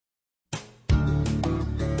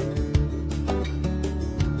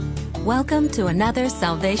Welcome to another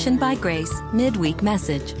Salvation by Grace midweek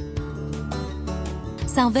message.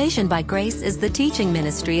 Salvation by Grace is the teaching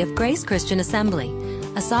ministry of Grace Christian Assembly,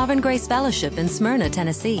 a Sovereign Grace Fellowship in Smyrna,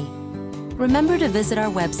 Tennessee. Remember to visit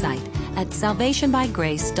our website at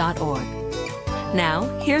salvationbygrace.org.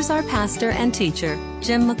 Now, here's our pastor and teacher,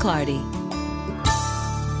 Jim McClarty.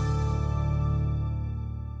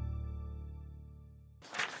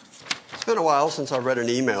 It's been a while since I read an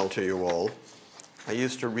email to you all. I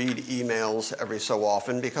used to read emails every so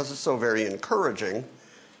often because it's so very encouraging,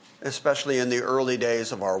 especially in the early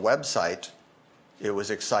days of our website. It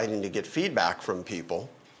was exciting to get feedback from people.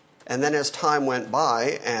 And then as time went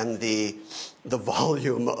by and the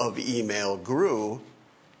volume of email grew,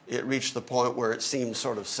 it reached the point where it seemed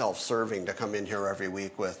sort of self-serving to come in here every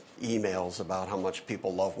week with emails about how much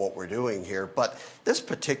people love what we're doing here. But this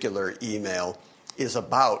particular email is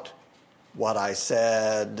about what I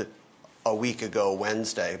said a week ago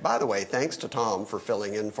Wednesday. By the way, thanks to Tom for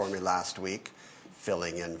filling in for me last week.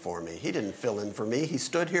 Filling in for me. He didn't fill in for me. He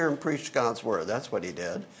stood here and preached God's word. That's what he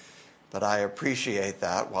did. But I appreciate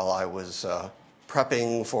that while I was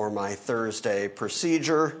prepping for my Thursday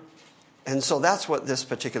procedure. And so that's what this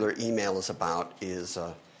particular email is about, is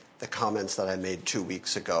the comments that I made 2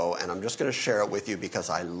 weeks ago. And I'm just going to share it with you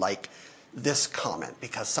because I like this comment,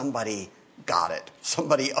 because somebody got it.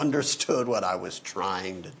 Somebody understood what I was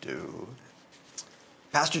trying to do.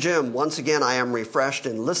 Pastor Jim, once again, I am refreshed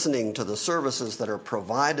in listening to the services that are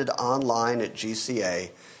provided online at GCA.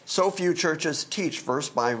 So few churches teach verse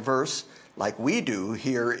by verse like we do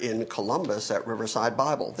here in Columbus at Riverside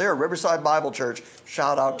Bible. There, Riverside Bible Church,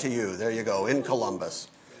 shout out to you. There you go, in Columbus.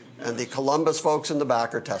 And the Columbus folks in the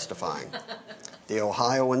back are testifying. The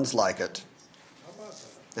Ohioans like it.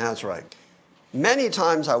 That's right. Many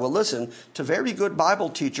times I will listen to very good Bible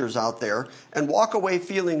teachers out there and walk away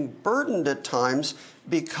feeling burdened at times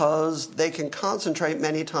because they can concentrate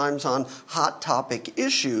many times on hot topic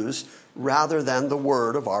issues rather than the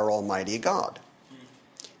word of our Almighty God.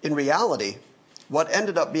 In reality, what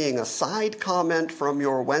ended up being a side comment from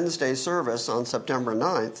your Wednesday service on September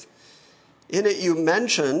 9th, in it you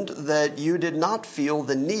mentioned that you did not feel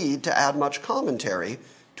the need to add much commentary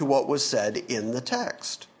to what was said in the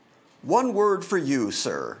text. One word for you,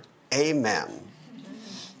 sir. Amen.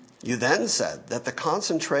 You then said that the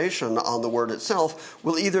concentration on the word itself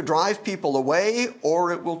will either drive people away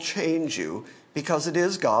or it will change you, because it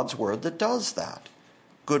is God's word that does that.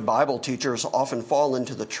 Good Bible teachers often fall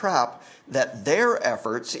into the trap that their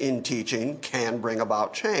efforts in teaching can bring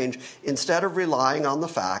about change, instead of relying on the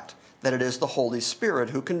fact that it is the Holy Spirit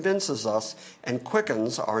who convinces us and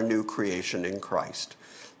quickens our new creation in Christ.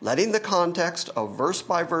 Letting the context of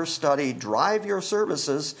verse-by-verse study drive your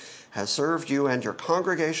services has served you and your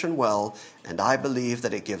congregation well, and I believe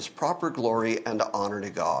that it gives proper glory and honor to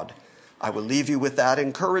God. I will leave you with that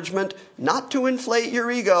encouragement, not to inflate your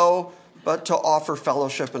ego, but to offer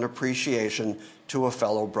fellowship and appreciation to a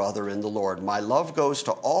fellow brother in the Lord. My love goes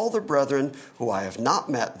to all the brethren who I have not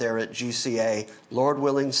met there at GCA. Lord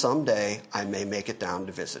willing, someday I may make it down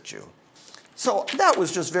to visit you. So that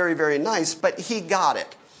was just very, very nice, but he got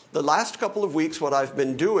it. The last couple of weeks, what I've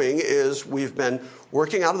been doing is we've been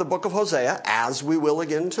working out of the book of Hosea, as we will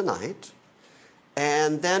again tonight.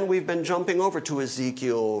 And then we've been jumping over to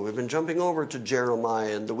Ezekiel. We've been jumping over to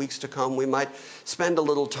Jeremiah. In the weeks to come, we might spend a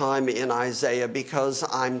little time in Isaiah, because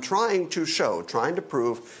I'm trying to show, trying to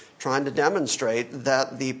prove, trying to demonstrate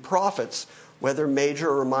that the prophets, whether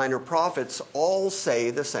major or minor prophets, all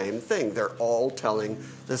say the same thing. They're all telling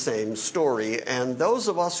the same story. And those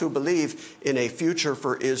of us who believe in a future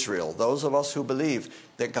for Israel, those of us who believe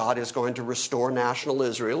that God is going to restore national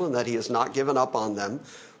Israel and that he has not given up on them,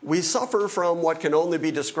 we suffer from what can only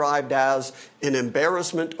be described as an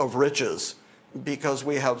embarrassment of riches, because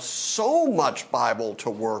we have so much Bible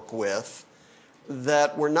to work with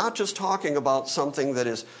that we're not just talking about something that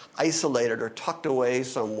is isolated or tucked away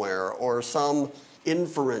somewhere, or some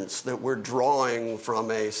inference that we're drawing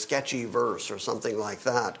from a sketchy verse or something like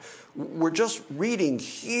that. We're just reading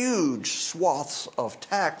huge swaths of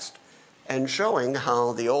text and showing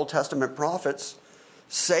how the Old Testament prophets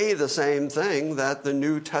say the same thing that the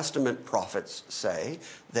New Testament prophets say.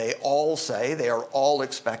 They are all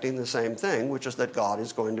expecting the same thing, which is that God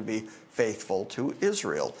is going to be faithful to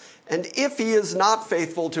Israel. And if he is not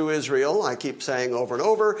faithful to Israel, I keep saying over and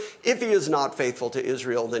over, if he is not faithful to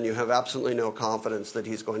Israel, then you have absolutely no confidence that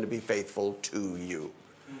he's going to be faithful to you.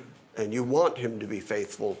 And you want him to be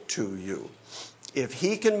faithful to you. If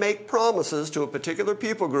he can make promises to a particular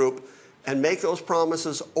people group and make those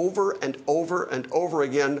promises over and over and over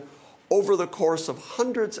again over the course of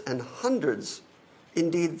hundreds and hundreds,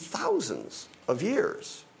 indeed thousands of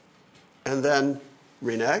years, and then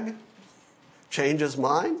renege, change his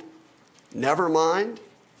mind, never mind.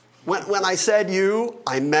 When I said you,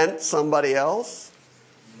 I meant somebody else.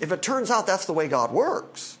 If it turns out that's the way God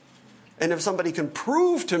works, and if somebody can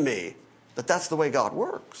prove to me that that's the way God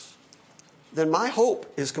works, then my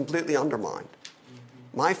hope is completely undermined.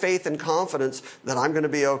 My faith and confidence that I'm going to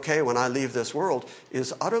be okay when I leave this world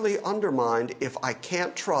is utterly undermined if I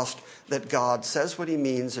can't trust that God says what he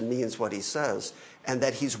means and means what he says, and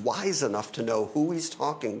that he's wise enough to know who he's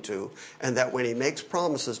talking to, and that when he makes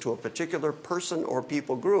promises to a particular person or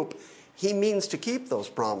people group, he means to keep those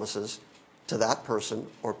promises to that person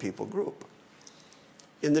or people group.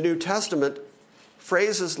 In the New Testament,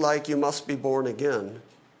 phrases like "you must be born again"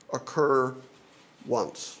 occur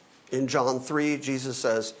once. In John 3, Jesus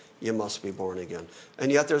says, "You must be born again."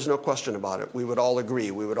 And yet there's no question about it. We would all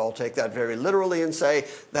agree. We would all take that very literally and say,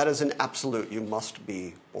 that is an absolute. You must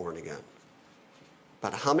be born again.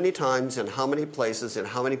 But how many times, in how many places, in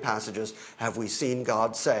how many passages have we seen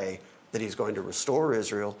God say that he's going to restore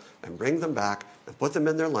Israel and bring them back and put them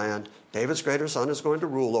in their land? David's greater son is going to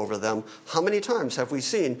rule over them. How many times have we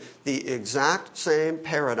seen the exact same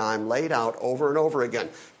paradigm laid out over and over again?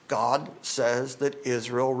 God says that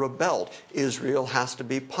Israel rebelled. Israel has to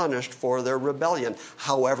be punished for their rebellion.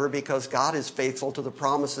 However, because God is faithful to the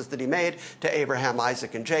promises that he made to Abraham,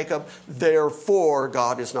 Isaac, and Jacob, therefore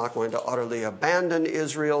God is not going to utterly abandon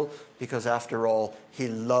Israel, because after all, he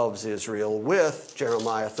loves Israel with,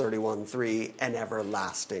 Jeremiah 31:3, an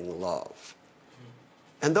everlasting love.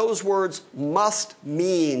 And those words must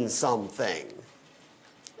mean something.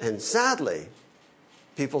 And sadly,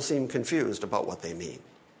 people seem confused about what they mean.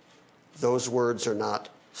 Those words are not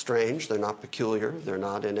strange, they're not peculiar, they're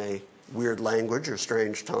not in a weird language or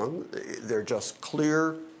strange tongue. They're just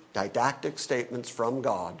clear, didactic statements from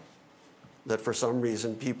God that for some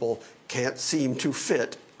reason people can't seem to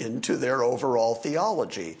fit into their overall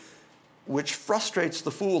theology, which frustrates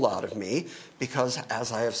the fool out of me because,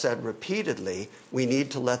 as I have said repeatedly, we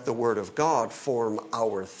need to let the Word of God form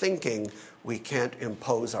our thinking. We can't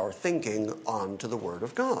impose our thinking onto the Word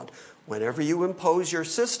of God. Whenever you impose your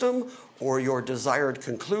system or your desired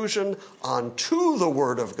conclusion onto the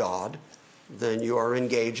Word of God, then you are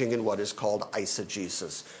engaging in what is called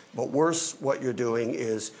eisegesis. But worse, what you're doing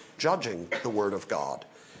is judging the Word of God.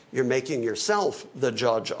 You're making yourself the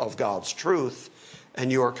judge of God's truth,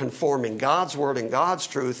 and you are conforming God's Word and God's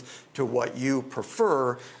truth to what you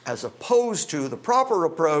prefer, as opposed to the proper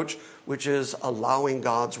approach, which is allowing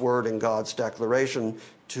God's Word and God's declaration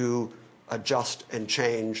to adjust and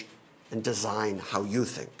change and design how you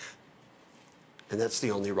think. And that's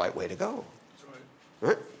the only right way to go. That's right.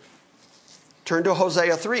 Right? Turn to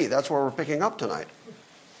Hosea 3. That's where we're picking up tonight.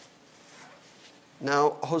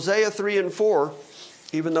 Now, Hosea 3 and 4,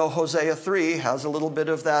 even though Hosea 3 has a little bit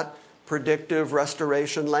of that predictive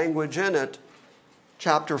restoration language in it,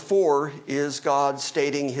 chapter 4 is God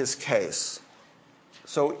stating his case.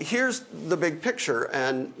 So here's the big picture,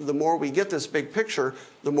 and the more we get this big picture,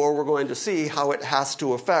 the more we're going to see how it has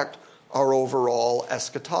to affect our overall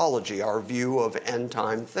eschatology, our view of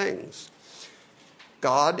end-time things.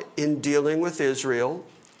 God, in dealing with Israel,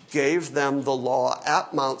 gave them the law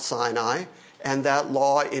at Mount Sinai, and that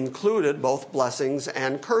law included both blessings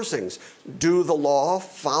and cursings. Do the law,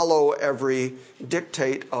 follow every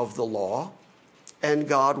dictate of the law, and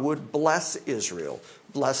God would bless Israel,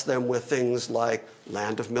 bless them with things like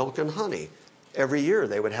land of milk and honey. Every year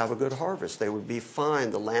they would have a good harvest. They would be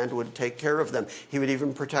fine. The land would take care of them. He would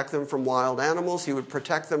even protect them from wild animals. He would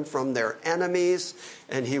protect them from their enemies,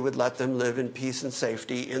 and he would let them live in peace and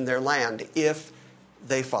safety in their land if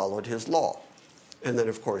they followed his law. And then,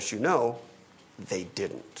 of course, you know, they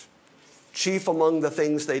didn't. Chief among the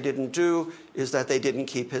things they didn't do is that they didn't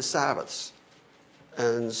keep his Sabbaths.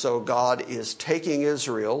 And so God is taking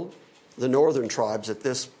Israel, the northern tribes at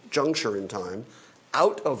this juncture in time,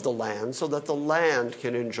 out of the land so that the land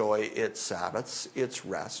can enjoy its Sabbaths, its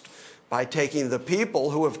rest, by taking the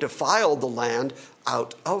people who have defiled the land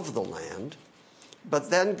out of the land. But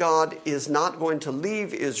then God is not going to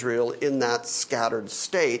leave Israel in that scattered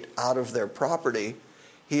state out of their property.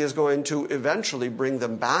 He is going to eventually bring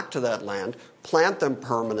them back to that land, plant them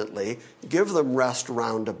permanently, give them rest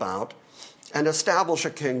round about, and establish a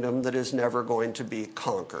kingdom that is never going to be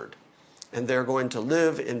conquered. And they're going to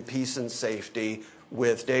live in peace and safety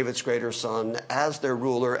with David's greater son as their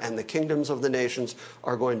ruler, and the kingdoms of the nations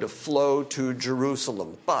are going to flow to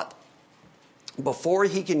Jerusalem. But before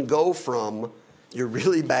he can go from you're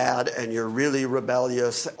really bad and you're really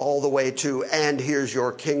rebellious all the way to and here's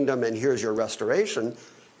your kingdom and here's your restoration,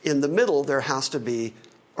 in the middle there has to be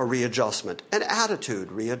a readjustment, an attitude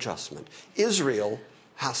readjustment. Israel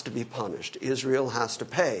has to be punished. Israel has to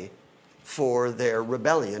pay for their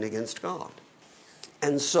rebellion against God.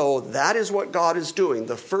 And so that is what God is doing.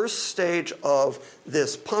 The first stage of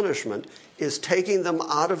this punishment is taking them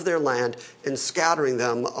out of their land and scattering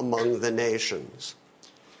them among the nations.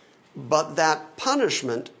 But that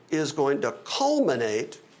punishment is going to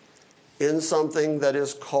culminate in something that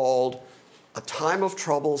is called a time of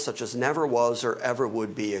trouble such as never was or ever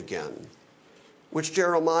would be again, which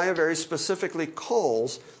Jeremiah very specifically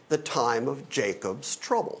calls the time of Jacob's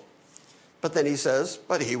trouble. But then he says,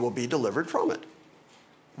 but he will be delivered from it.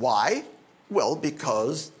 Why? Well,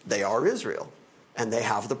 because they are Israel, and they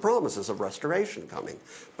have the promises of restoration coming.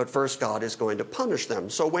 But first, God is going to punish them.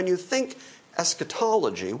 So when you think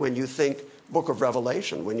eschatology, when you think book of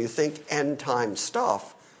Revelation, when you think end-time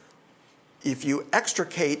stuff, if you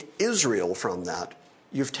extricate Israel from that,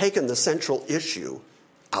 you've taken the central issue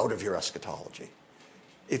out of your eschatology.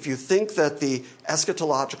 If you think that the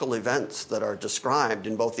eschatological events that are described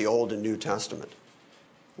in both the Old and New Testament,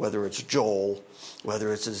 whether it's Joel,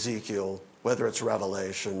 whether it's Ezekiel, whether it's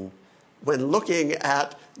Revelation, when looking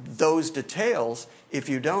at those details, if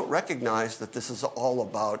you don't recognize that this is all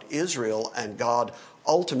about Israel and God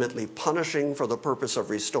ultimately punishing for the purpose of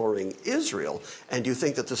restoring Israel, and you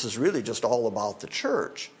think that this is really just all about the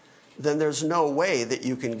church, then there's no way that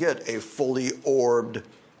you can get a fully orbed,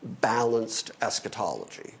 balanced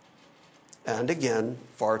eschatology. And again,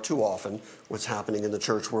 far too often, what's happening in the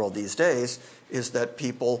church world these days is that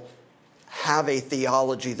people have a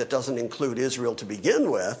theology that doesn't include Israel to begin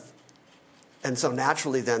with, and so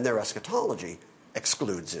naturally then their eschatology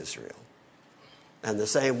excludes Israel. And the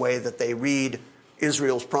same way that they read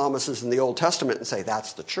Israel's promises in the Old Testament and say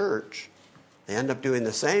that's the church, they end up doing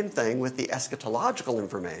the same thing with the eschatological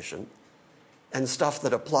information, and stuff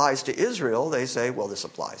that applies to Israel, they say, well, this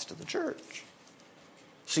applies to the church.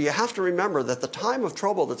 So you have to remember that the time of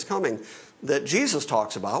trouble that's coming that Jesus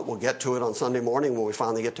talks about, we'll get to it on Sunday morning when we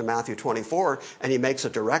finally get to Matthew 24, and he makes a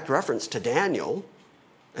direct reference to Daniel.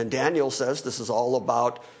 And Daniel says this is all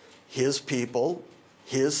about his people,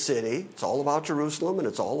 his city. It's all about Jerusalem, and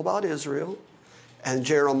it's all about Israel. And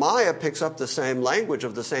Jeremiah picks up the same language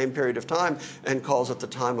of the same period of time and calls it the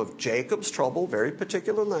time of Jacob's trouble, very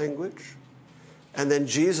particular language. And then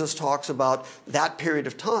Jesus talks about that period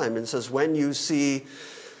of time and says, when you see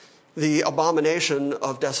the abomination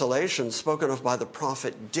of desolation spoken of by the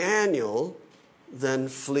prophet Daniel, then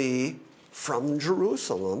flee from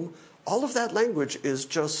Jerusalem. All of that language is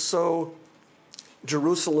just so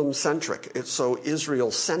Jerusalem-centric. It's so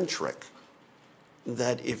Israel-centric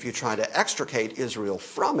that if you try to extricate Israel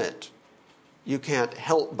from it, you can't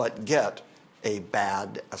help but get a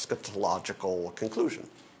bad eschatological conclusion.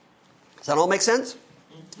 Does that all make sense?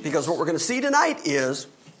 Because what we're going to see tonight is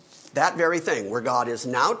that very thing, where God is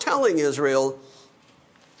now telling Israel,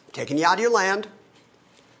 I'm taking you out of your land,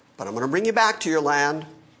 but I'm going to bring you back to your land,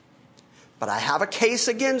 but I have a case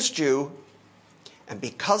against you, and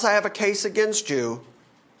because I have a case against you,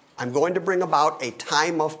 I'm going to bring about a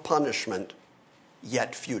time of punishment,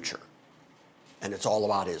 yet future. And it's all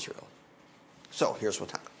about Israel. So here's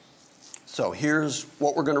what happened. So here's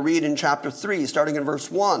what we're going to read in chapter 3, starting in verse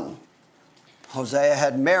 1. Hosea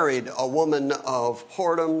had married a woman of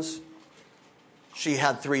whoredoms. She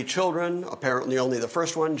had 3 children. Apparently only the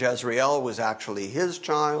first one, Jezreel, was actually his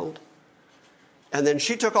child. And then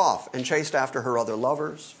she took off and chased after her other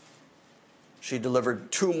lovers. She delivered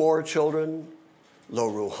 2 more children,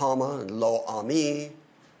 Lo-Ruhamah and Lo-Ami.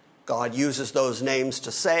 God uses those names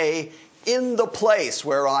to say, in the place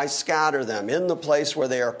where I scatter them, in the place where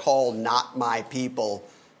they are called not my people,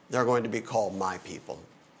 they're going to be called my people.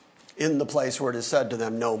 In the place where it is said to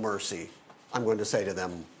them, no mercy, I'm going to say to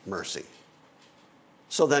them, mercy.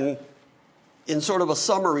 So then, in sort of a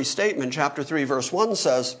summary statement, chapter 3, verse 1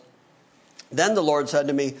 says, then the Lord said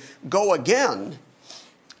to me, go again,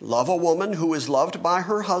 love a woman who is loved by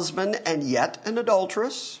her husband and yet an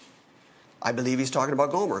adulteress. I believe he's talking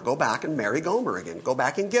about Gomer. Go back and marry Gomer again. Go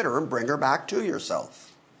back and get her and bring her back to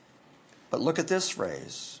yourself. But look at this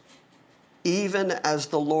phrase. Even as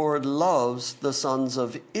the Lord loves the sons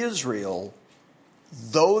of Israel,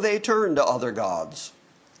 though they turn to other gods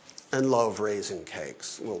and love raisin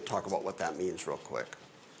cakes. We'll talk about what that means real quick.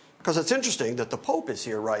 Because it's interesting that the Pope is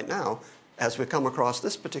here right now as we come across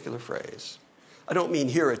this particular phrase. I don't mean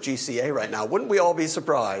here at GCA right now. Wouldn't we all be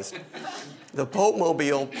surprised? The Pope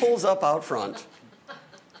Mobile pulls up out front.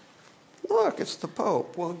 Look, it's the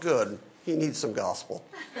Pope. Well, good. He needs some gospel.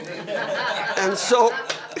 And so,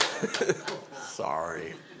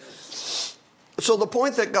 sorry. So the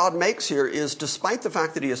point that God makes here is, despite the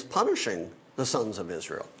fact that he is punishing the sons of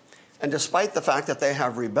Israel, and despite the fact that they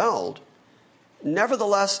have rebelled,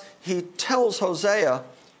 Nevertheless, he tells Hosea,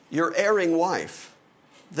 your erring wife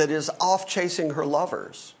that is off chasing her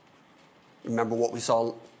lovers. Remember what we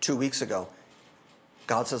saw 2 weeks ago.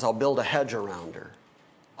 God says, I'll build a hedge around her.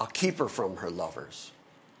 I'll keep her from her lovers.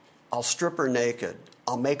 I'll strip her naked.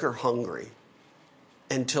 I'll make her hungry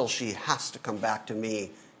until she has to come back to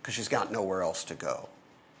me because she's got nowhere else to go.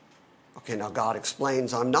 Okay, now God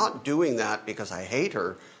explains, I'm not doing that because I hate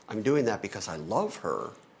her. I'm doing that because I love her.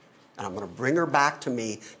 And I'm going to bring her back to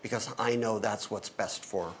me because I know that's what's best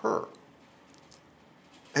for her.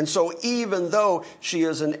 And so even though she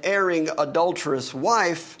is an erring, adulterous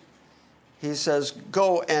wife, he says,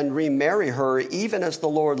 go and remarry her, even as the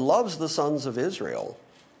Lord loves the sons of Israel,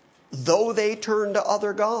 though they turn to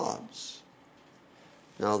other gods.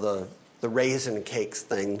 Now, the raisin cakes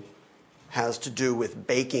thing has to do with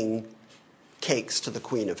baking cakes to the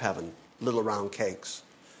Queen of Heaven, little round cakes.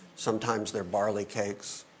 Sometimes they're barley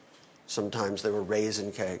cakes. Sometimes they were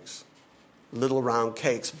raisin cakes. Little round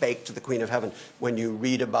cakes baked to the Queen of Heaven. When you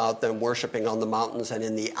read about them worshiping on the mountains and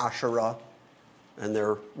in the Asherah, and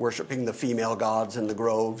they're worshiping the female gods in the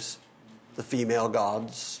groves, the female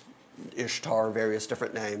gods, Ishtar, various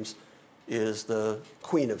different names, is the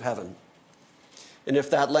Queen of Heaven. And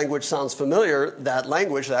if that language sounds familiar, that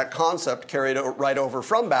language, that concept carried right over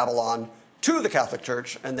from Babylon to the Catholic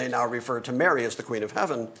Church, and they now refer to Mary as the Queen of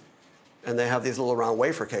Heaven, and they have these little round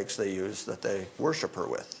wafer cakes they use that they worship her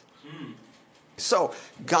with. So,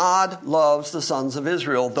 God loves the sons of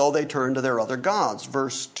Israel, though they turn to their other gods.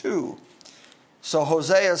 Verse 2. So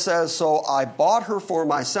Hosea says, so I bought her for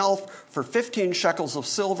myself for 15 shekels of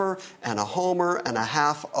silver and a homer and a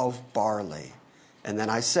half of barley. And then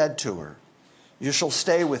I said to her, you shall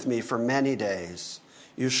stay with me for many days.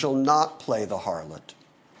 You shall not play the harlot,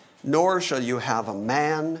 nor shall you have a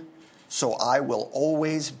man, so I will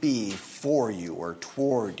always be for you or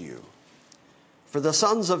toward you. For the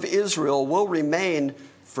sons of Israel will remain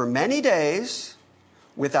for many days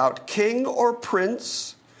without king or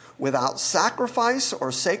prince, without sacrifice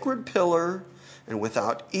or sacred pillar, and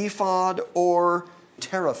without ephod or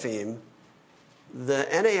teraphim. The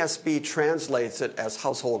NASB translates it as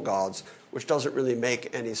household gods, which doesn't really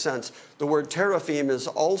make any sense. The word teraphim is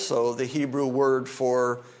also the Hebrew word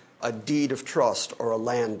for a deed of trust or a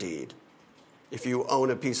land deed. If you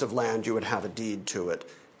own a piece of land, you would have a deed to it.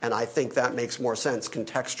 And I think that makes more sense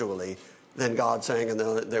contextually than God saying, and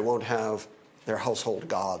they won't have their household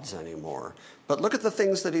gods anymore. But look at the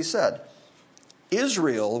things that he said.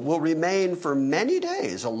 Israel will remain for many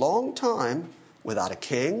days, a long time, without a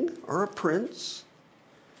king or a prince,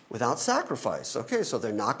 without sacrifice. Okay, so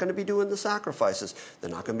they're not going to be doing the sacrifices. They're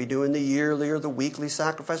not going to be doing the yearly or the weekly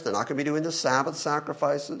sacrifice. They're not going to be doing the Sabbath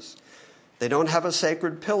sacrifices. They don't have a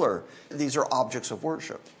sacred pillar. These are objects of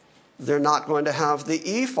worship. They're not going to have the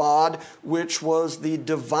ephod, which was the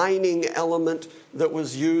divining element that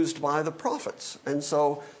was used by the prophets. And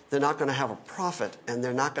so they're not going to have a prophet, and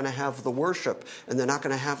they're not going to have the worship, and they're not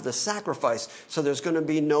going to have the sacrifice. So there's going to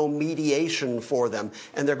be no mediation for them,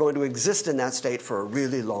 and they're going to exist in that state for a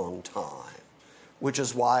really long time, which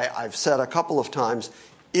is why I've said a couple of times,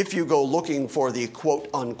 if you go looking for the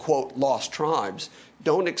quote-unquote lost tribes,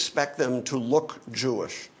 don't expect them to look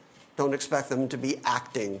Jewish. Don't expect them to be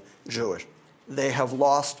acting Jewish. They have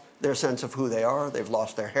lost their sense of who they are. They've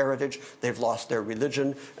lost their heritage. They've lost their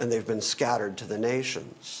religion, and they've been scattered to the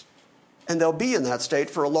nations. And they'll be in that state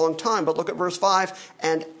for a long time. But look at verse 5.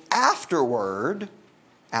 And afterward,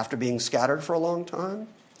 after being scattered for a long time,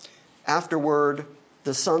 afterward,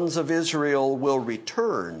 the sons of Israel will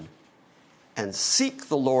return and seek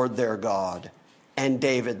the Lord their God and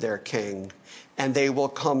David their king. And they will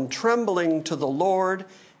come trembling to the Lord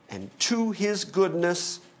and to his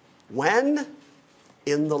goodness. When?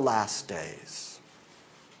 In the last days.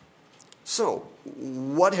 So,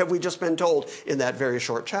 what have we just been told in that very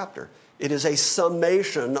short chapter? It is a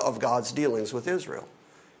summation of God's dealings with Israel.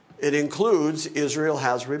 It includes Israel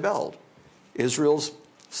has rebelled. Israel's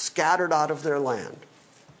scattered out of their land.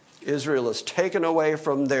 Israel is taken away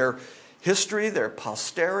from their history, their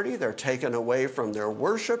posterity. They're taken away from their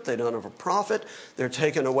worship. They don't have a prophet. They're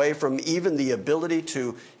taken away from even the ability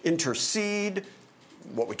to intercede,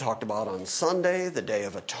 what we talked about on Sunday, the Day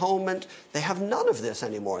of Atonement. They have none of this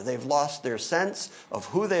anymore. They've lost their sense of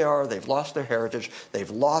who they are. They've lost their heritage. They've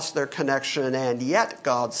lost their connection. And yet,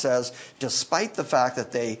 God says, despite the fact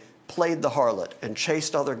that they played the harlot and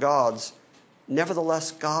chased other gods,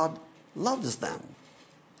 nevertheless, God loves them.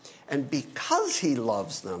 And because he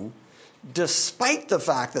loves them, despite the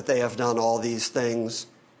fact that they have done all these things,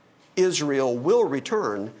 Israel will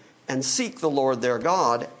return and seek the Lord their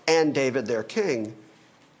God and David their king,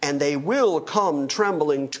 and they will come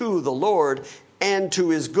trembling to the Lord and to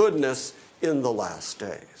his goodness in the last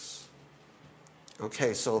days.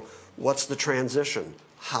 Okay, so what's the transition?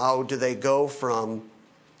 How do they go from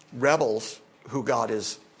rebels who God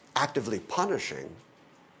is actively punishing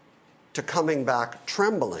to coming back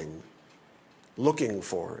trembling, looking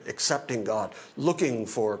for, accepting God, looking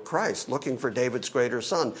for Christ, looking for David's greater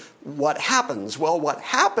son? What happens? Well, what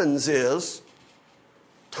happens is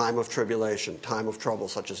time of tribulation, time of trouble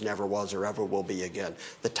such as never was or ever will be again.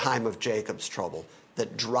 The time of Jacob's trouble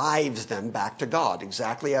that drives them back to God,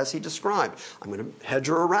 exactly as he described. I'm going to hedge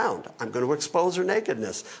her around. I'm going to expose her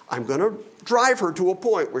nakedness. I'm going to drive her to a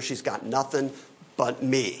point where she's got nothing but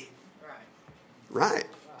me. Right.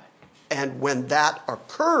 And when that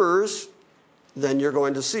occurs, then you're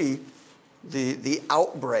going to see the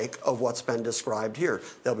outbreak of what's been described here.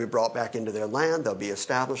 They'll be brought back into their land. They'll be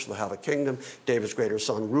established. They'll have a kingdom. David's greater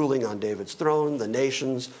son ruling on David's throne. The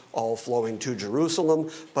nations all flowing to Jerusalem.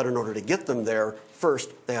 But in order to get them there,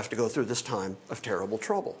 first they have to go through this time of terrible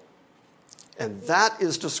trouble. And that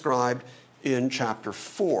is described in chapter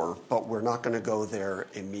 4, but we're not going to go there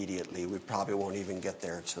immediately. We probably won't even get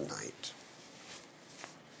there tonight.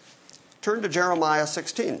 Turn to Jeremiah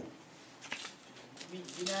 16.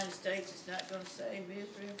 The United States is not going to save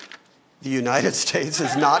Israel? The United States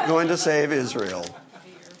is not going to save Israel.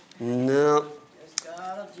 No. Just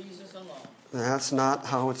God of Jesus alone. That's not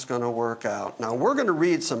how it's going to work out. Now, we're going to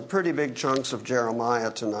read some pretty big chunks of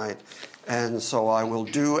Jeremiah tonight, and so I will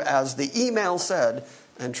do as the email said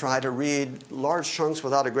and try to read large chunks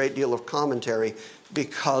without a great deal of commentary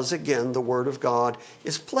because, again, the Word of God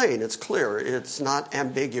is plain. It's clear. It's not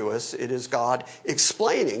ambiguous. It is God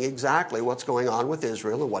explaining exactly what's going on with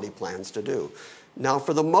Israel and what he plans to do. Now,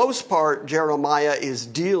 for the most part, Jeremiah is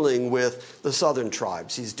dealing with the southern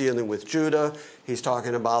tribes. He's dealing with Judah. He's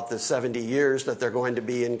talking about the 70 years that they're going to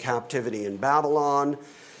be in captivity in Babylon.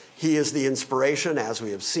 He is the inspiration, as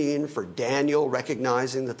we have seen, for Daniel,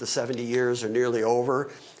 recognizing that the 70 years are nearly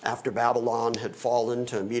over after Babylon had fallen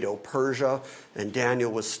to Medo-Persia, and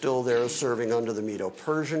Daniel was still there serving under the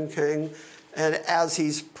Medo-Persian king. And as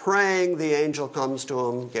he's praying, the angel comes to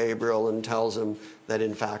him, Gabriel, and tells him that,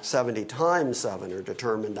 in fact, 70 times 7 are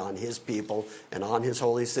determined on his people and on his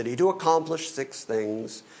holy city to accomplish 6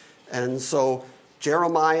 things. And so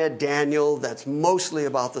Jeremiah, Daniel, that's mostly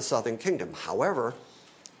about the southern kingdom. However,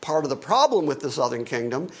 part of the problem with the southern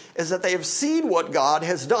kingdom is that they have seen what God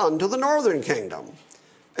has done to the northern kingdom.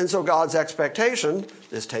 And so God's expectation,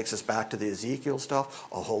 this takes us back to the Ezekiel stuff,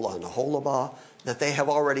 Aholah and Aholabah, that they have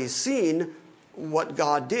already seen what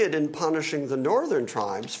God did in punishing the northern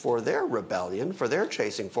tribes for their rebellion, for their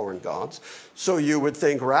chasing foreign gods. So you would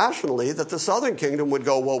think rationally that the southern kingdom would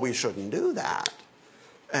go, well, we shouldn't do that.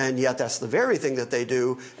 And yet that's the very thing that they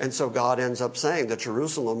do. And so God ends up saying that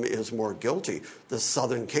Jerusalem is more guilty. The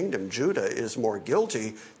southern kingdom, Judah, is more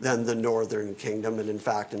guilty than the northern kingdom. And in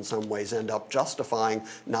fact, in some ways end up justifying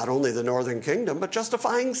not only the northern kingdom, but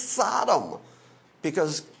justifying Sodom.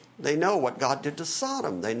 Because they know what God did to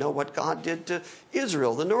Sodom. They know what God did to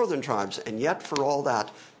Israel, the northern tribes. And yet for all that,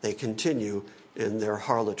 they continue in their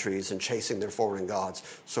harlotries and chasing their foreign gods.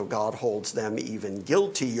 So God holds them even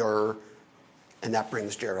guiltier. And that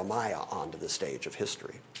brings Jeremiah onto the stage of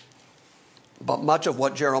history. But much of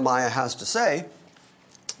what Jeremiah has to say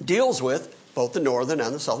deals with both the northern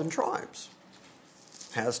and the southern tribes.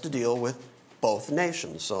 Has to deal with both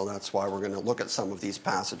nations. So that's why we're going to look at some of these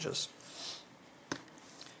passages.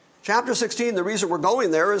 Chapter 16, the reason we're going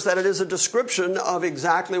there is that it is a description of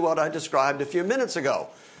exactly what I described a few minutes ago.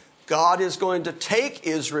 God is going to take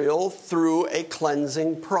Israel through a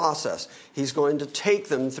cleansing process. He's going to take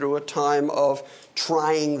them through a time of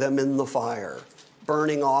trying them in the fire,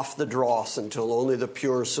 burning off the dross until only the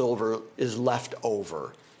pure silver is left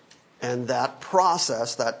over. And that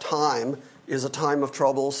process, that time, is a time of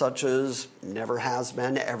trouble such as never has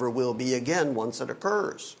been, ever will be again once it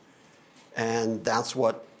occurs. And that's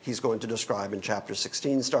what he's going to describe in chapter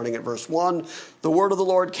 16, starting at verse 1. The word of the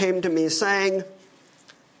Lord came to me, saying,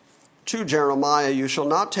 to Jeremiah, you shall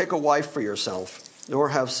not take a wife for yourself, nor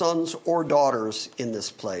have sons or daughters in this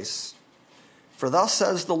place. For thus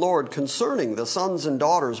says the Lord concerning the sons and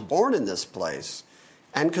daughters born in this place,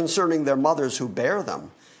 and concerning their mothers who bear them,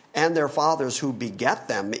 and their fathers who beget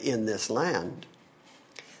them in this land.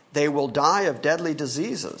 They will die of deadly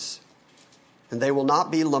diseases, and they will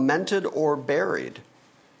not be lamented or buried.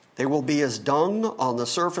 They will be as dung on the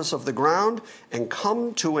surface of the ground, and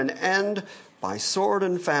come to an end by sword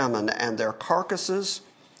and famine, and their carcasses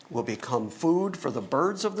will become food for the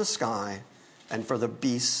birds of the sky and for the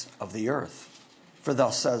beasts of the earth. For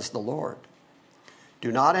thus says the Lord,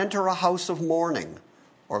 do not enter a house of mourning,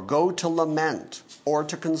 or go to lament, or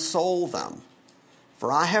to console them.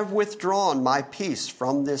 For I have withdrawn my peace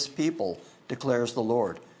from this people, declares the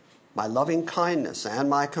Lord, my loving kindness and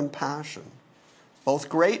my compassion. Both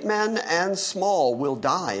great men and small will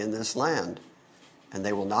die in this land, and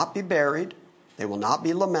they will not be buried, they will not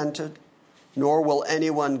be lamented, nor will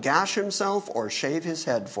anyone gash himself or shave his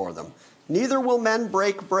head for them. Neither will men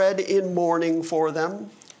break bread in mourning for them,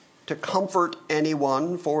 to comfort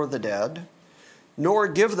anyone for the dead, nor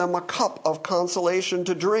give them a cup of consolation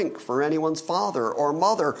to drink for anyone's father or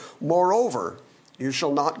mother. Moreover, you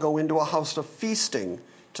shall not go into a house of feasting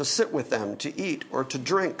to sit with them, to eat or to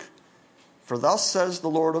drink. For thus says the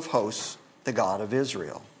Lord of hosts, the God of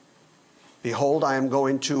Israel, behold, I am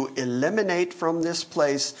going to eliminate from this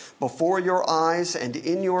place before your eyes and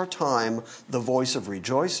in your time the voice of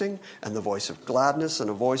rejoicing and the voice of gladness and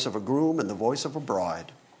a voice of a groom and the voice of a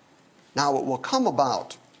bride. Now it will come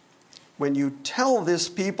about when you tell this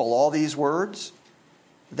people all these words,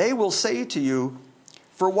 they will say to you,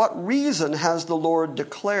 for what reason has the Lord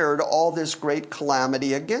declared all this great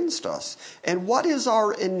calamity against us? And what is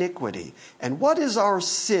our iniquity? And what is our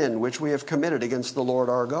sin which we have committed against the Lord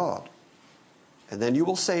our God? And then you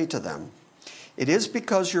will say to them, it is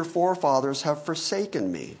because your forefathers have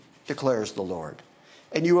forsaken me, declares the Lord,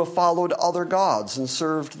 and you have followed other gods and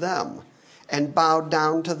served them, and bowed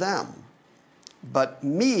down to them. But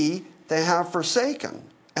me they have forsaken,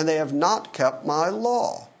 and they have not kept my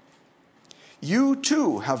law. You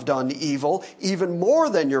too have done evil, even more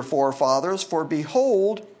than your forefathers, for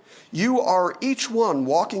behold, you are each one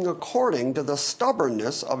walking according to the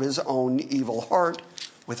stubbornness of his own evil heart,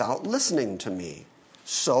 without listening to me.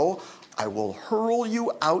 So I will hurl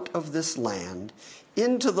you out of this land,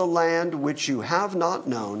 into the land which you have not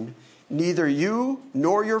known, neither you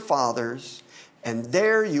nor your fathers, and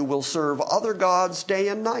there you will serve other gods day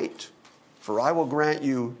and night, for I will grant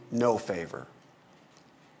you no favor.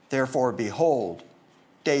 Therefore, behold,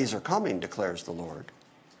 days are coming, declares the Lord,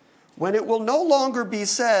 when it will no longer be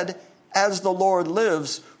said, as the Lord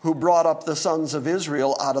lives, who brought up the sons of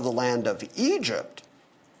Israel out of the land of Egypt,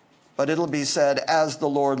 but it'll be said, as the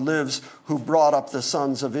Lord lives, who brought up the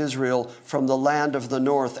sons of Israel from the land of the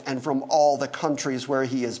north and from all the countries where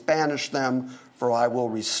he has banished them, for I will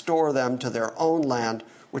restore them to their own land,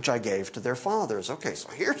 which I gave to their fathers. Okay, so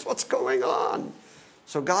here's what's going on.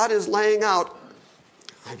 So God is laying out,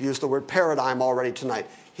 I've used the word paradigm already tonight.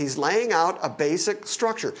 He's laying out a basic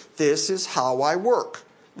structure. This is how I work.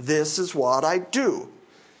 This is what I do.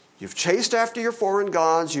 You've chased after your foreign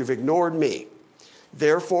gods. You've ignored me.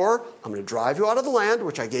 Therefore, I'm going to drive you out of the land,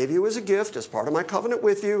 which I gave you as a gift, as part of my covenant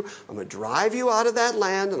with you. I'm going to drive you out of that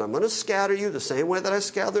land, and I'm going to scatter you the same way that I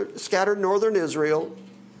scattered northern Israel.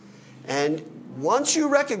 And once you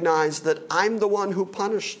recognize that I'm the one who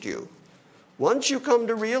punished you, once you come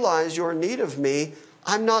to realize your need of me,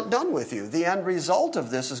 I'm not done with you. The end result of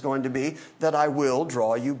this is going to be that I will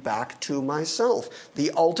draw you back to myself.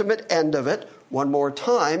 The ultimate end of it, one more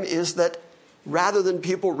time, is that rather than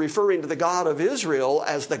people referring to the God of Israel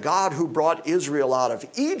as the God who brought Israel out of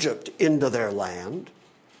Egypt into their land,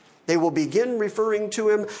 they will begin referring to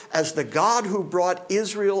him as the God who brought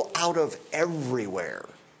Israel out of everywhere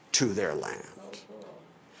to their land.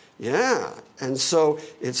 Yeah, and so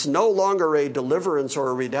it's no longer a deliverance or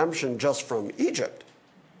a redemption just from Egypt.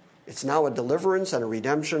 It's now a deliverance and a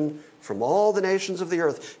redemption from all the nations of the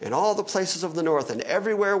earth and all the places of the north and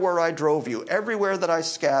everywhere where I drove you, everywhere that I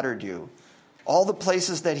scattered you, all the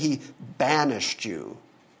places that he banished you.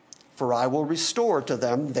 For I will restore to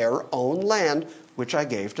them their own land, which I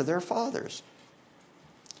gave to their fathers.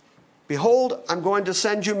 Behold, I'm going to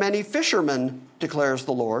send you many fishermen, declares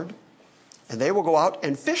the Lord, and they will go out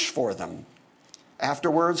and fish for them.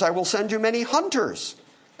 Afterwards, I will send you many hunters,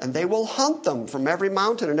 and they will hunt them from every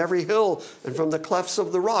mountain and every hill and from the clefts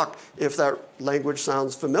of the rock. If that language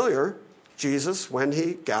sounds familiar, Jesus, when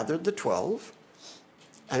he gathered the 12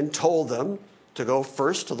 and told them to go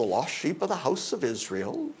first to the lost sheep of the house of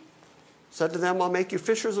Israel, said to them, I'll make you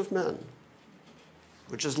fishers of men,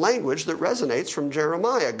 which is language that resonates from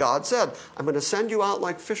Jeremiah. God said, I'm going to send you out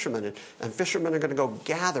like fishermen, and fishermen are going to go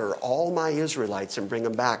gather all my Israelites and bring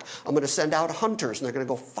them back. I'm going to send out hunters, and they're going to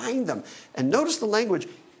go find them. And notice the language,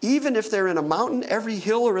 even if they're in a mountain, every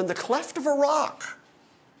hill, or in the cleft of a rock,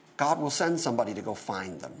 God will send somebody to go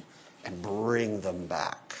find them and bring them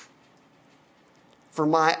back. For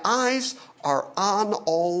my eyes are on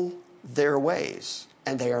all their ways,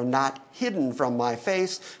 and they are not hidden from my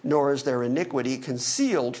face, nor is their iniquity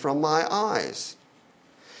concealed from my eyes.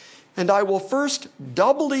 And I will first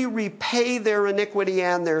doubly repay their iniquity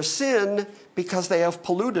and their sin, because they have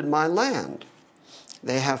polluted my land.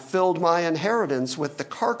 They have filled my inheritance with the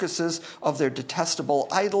carcasses of their detestable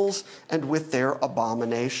idols and with their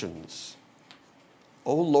abominations.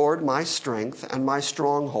 O Lord, my strength and my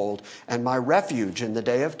stronghold and my refuge in the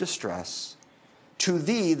day of distress. To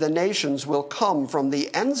thee the nations will come from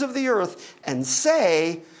the ends of the earth and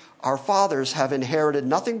say, our fathers have inherited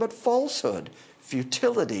nothing but falsehood,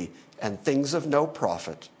 futility, and things of no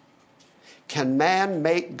profit. Can man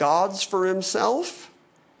make gods for himself?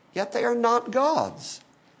 Yet they are not gods.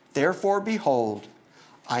 Therefore, behold,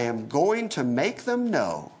 I am going to make them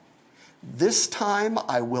know. This time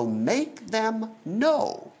I will make them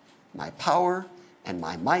know my power and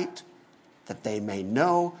my might, that they may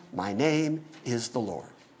know my name is the Lord.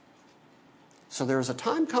 So there is a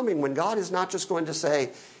time coming when God is not just going to say,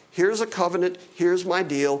 here's a covenant, here's my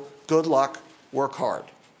deal, good luck, work hard.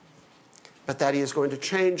 But that he is going to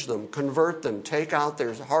change them, convert them, take out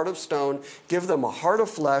their heart of stone, give them a heart of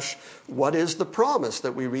flesh. What is the promise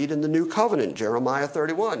that we read in the New Covenant? Jeremiah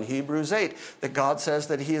 31, Hebrews 8, that God says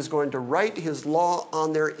that he is going to write his law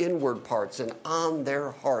on their inward parts and on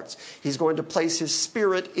their hearts. He's going to place his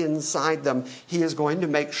spirit inside them. He is going to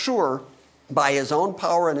make sure by his own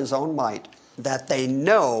power and his own might that they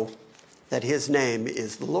know that his name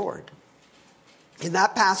is the Lord. In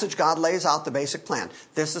that passage, God lays out the basic plan.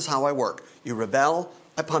 This is how I work. You rebel,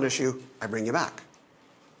 I punish you, I bring you back.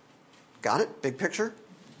 Got it? Big picture?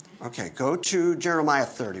 Okay, go to Jeremiah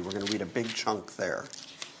 30. We're going to read a big chunk there.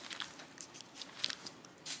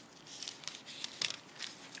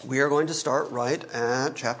 We are going to start right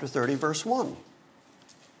at chapter 30, verse 1.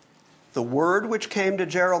 The word which came to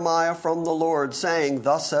Jeremiah from the Lord, saying,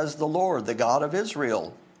 thus says the Lord, the God of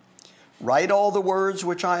Israel, write all the words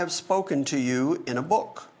which I have spoken to you in a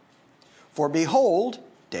book. For behold,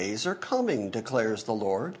 days are coming, declares the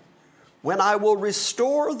Lord, when I will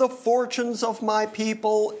restore the fortunes of my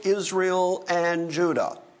people, Israel and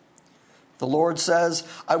Judah. The Lord says,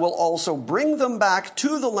 I will also bring them back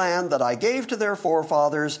to the land that I gave to their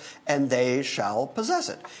forefathers, and they shall possess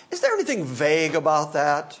it. Is there anything vague about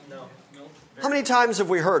that? No. How many times have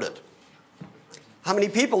we heard it? How many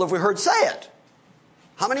people have we heard say it?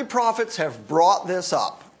 How many prophets have brought this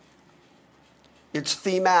up? It's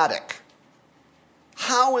thematic.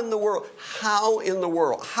 How in the world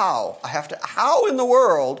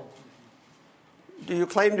do you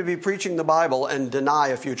claim to be preaching the Bible and deny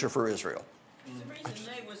a future for Israel? The reason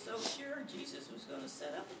they were so sure Jesus was going to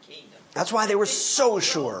set up a kingdom. That's why they were so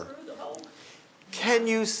sure. Through the whole. Can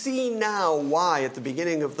you see now why at the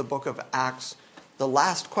beginning of the book of Acts, the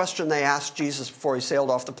last question they asked Jesus before he sailed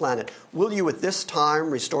off the planet, will you at this time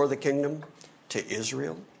restore the kingdom to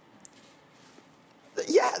Israel?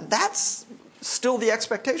 Yeah, that's still the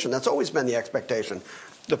expectation. That's always been the expectation.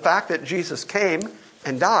 The fact that Jesus came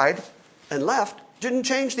and died and left didn't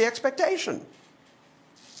change the expectation.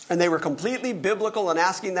 And they were completely biblical in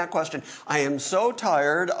asking that question. I am so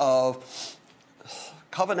tired of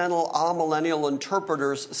covenantal amillennial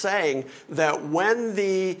interpreters saying that when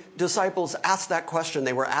the disciples asked that question,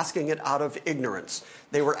 they were asking it out of ignorance.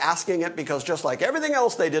 They were asking it because just like everything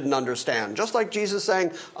else they didn't understand, just like Jesus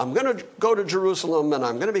saying, I'm going to go to Jerusalem and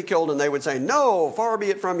I'm going to be killed, and they would say, no, far be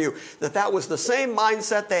it from you, that was the same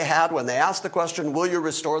mindset they had when they asked the question, will you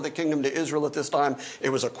restore the kingdom to Israel at this time? It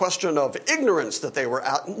was a question of ignorance that they were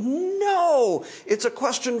at. No, it's a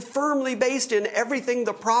question firmly based in everything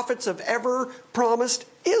the prophets have ever promised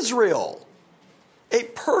Israel. A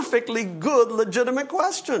perfectly good, legitimate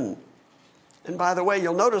question. And by the way,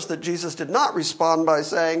 you'll notice that Jesus did not respond by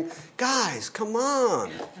saying, guys, come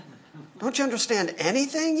on. Don't you understand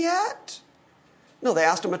anything yet? No, they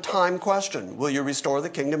asked him a time question. Will you restore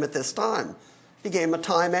the kingdom at this time? He gave him a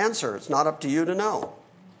time answer. It's not up to you to know.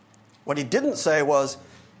 What he didn't say was,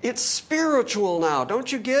 it's spiritual now.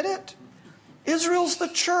 Don't you get it? Israel's the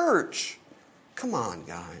church. Come on,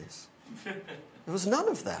 guys. There was none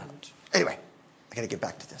of that. Anyway, I got to get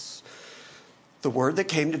back to this. The word that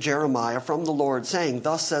came to Jeremiah from the Lord, saying,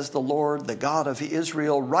 thus says the Lord, the God of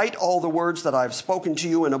Israel, write all the words that I have spoken to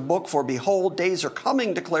you in a book, for behold, days are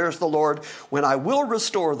coming, declares the Lord, when I will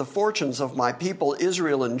restore the fortunes of my people,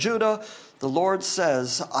 Israel and Judah. The Lord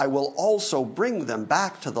says, I will also bring them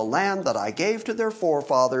back to the land that I gave to their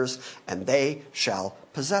forefathers, and they shall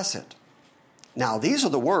possess it. Now, these are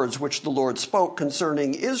the words which the Lord spoke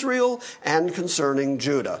concerning Israel and concerning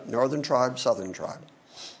Judah, northern tribe, southern tribe.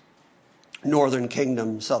 Northern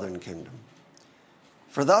kingdom, southern kingdom.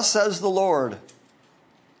 For thus says the Lord,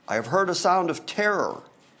 I have heard a sound of terror,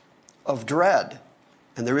 of dread,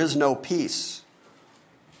 and there is no peace.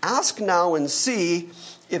 Ask now and see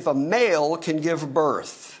if a male can give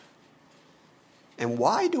birth. And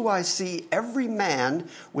why do I see every man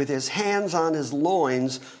with his hands on his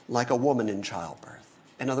loins like a woman in childbirth?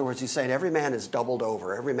 In other words, he's saying every man is doubled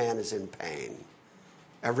over. Every man is in pain.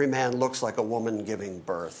 Every man looks like a woman giving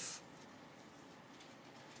birth.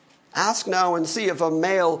 Ask now and see if a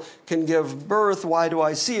male can give birth. Why do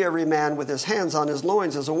I see every man with his hands on his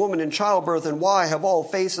loins as a woman in childbirth? And why have all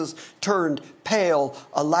faces turned pale?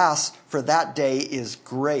 Alas, for that day is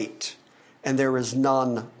great, and there is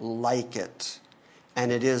none like it. And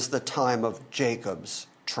it is the time of Jacob's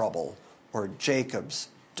trouble, or Jacob's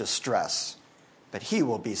distress. But he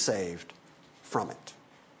will be saved from it.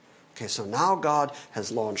 Okay, so now God has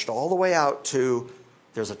launched all the way out to,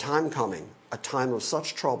 there's a time coming, a time of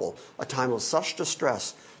such trouble, a time of such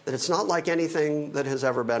distress, that it's not like anything that has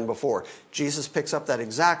ever been before. Jesus picks up that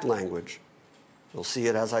exact language. You'll see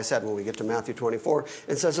it, as I said, when we get to Matthew 24.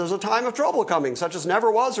 It says there's a time of trouble coming, such as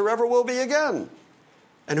never was or ever will be again.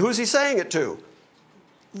 And who's he saying it to?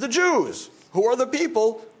 The Jews, who are the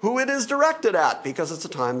people who it is directed at, because it's a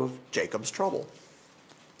time of Jacob's trouble.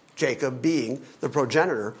 Jacob being the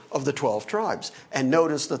progenitor of the 12 tribes. And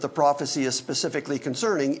notice that the prophecy is specifically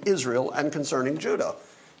concerning Israel and concerning Judah.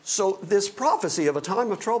 So this prophecy of a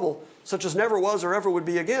time of trouble, such as never was or ever would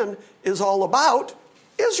be again, is all about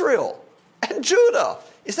Israel and Judah.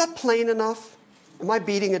 Is that plain enough? Am I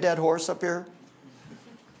beating a dead horse up here?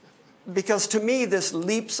 Because to me, this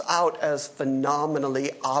leaps out as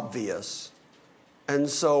phenomenally obvious. And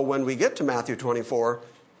so when we get to Matthew 24,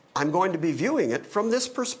 I'm going to be viewing it from this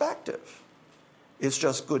perspective. It's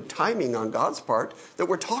just good timing on God's part that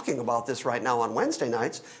we're talking about this right now on Wednesday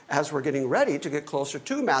nights as we're getting ready to get closer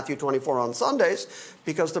to Matthew 24 on Sundays,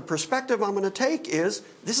 because the perspective I'm going to take is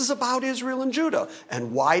this is about Israel and Judah.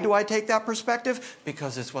 And why do I take that perspective?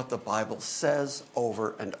 Because it's what the Bible says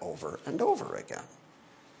over and over and over again.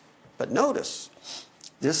 But notice,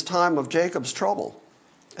 this time of Jacob's trouble,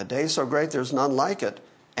 a day so great there's none like it,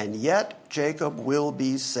 and yet Jacob will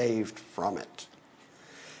be saved from it.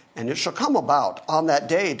 And it shall come about on that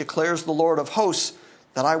day, declares the Lord of hosts,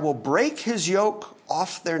 that I will break his yoke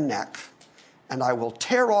off their neck, and I will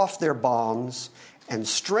tear off their bonds, and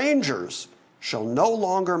strangers shall no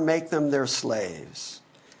longer make them their slaves.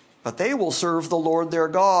 But they will serve the Lord their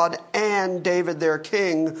God and David their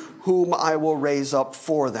king, whom I will raise up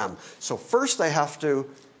for them. So first they have to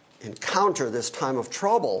encounter this time of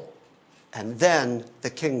trouble, and then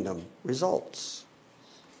the kingdom results.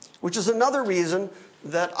 Which is another reason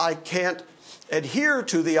that I can't adhere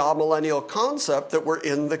to the amillennial concept that we're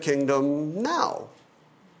in the kingdom now.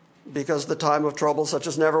 Because the time of trouble, such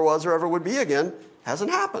as never was or ever would be again,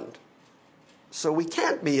 hasn't happened. So we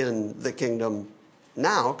can't be in the kingdom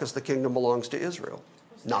now because the kingdom belongs to Israel,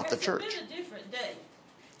 not the church. It's been a different day.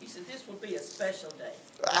 He said this will be a special day.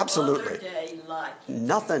 Absolutely. Another day like it.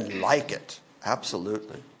 Nothing like it.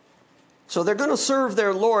 Absolutely. So they're going to serve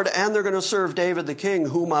their Lord, and they're going to serve David the king,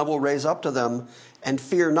 whom I will raise up to them. And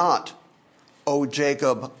fear not, O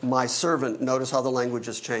Jacob, my servant. Notice how the language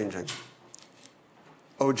is changing.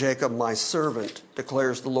 O Jacob, my servant,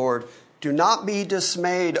 declares the Lord. Do not be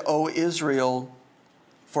dismayed, O Israel,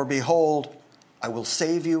 for behold, I will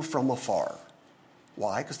save you from afar.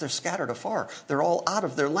 Why? Because they're scattered afar. They're all out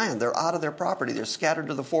of their land. They're out of their property. They're scattered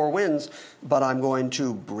to the four winds, but I'm going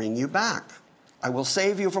to bring you back. I will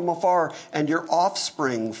save you from afar and your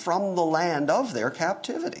offspring from the land of their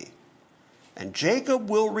captivity. And Jacob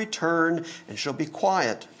will return and shall be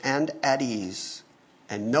quiet and at ease,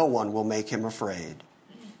 and no one will make him afraid.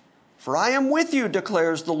 For I am with you,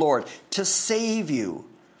 declares the Lord, to save you.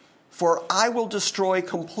 For I will destroy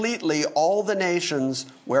completely all the nations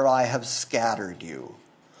where I have scattered you.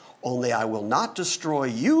 Only I will not destroy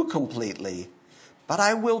you completely, but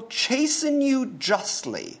I will chasten you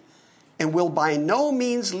justly, and will by no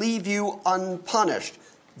means leave you unpunished.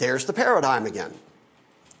 There's the paradigm again.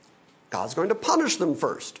 God's going to punish them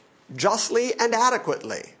first, justly and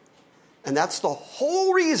adequately. And that's the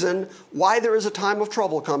whole reason why there is a time of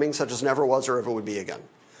trouble coming, such as never was or ever would be again.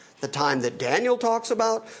 The time that Daniel talks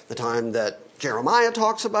about, the time that Jeremiah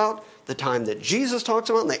talks about, the time that Jesus talks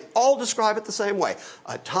about, and they all describe it the same way.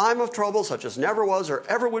 A time of trouble such as never was or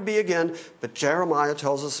ever would be again, but Jeremiah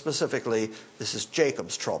tells us specifically this is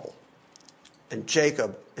Jacob's trouble. And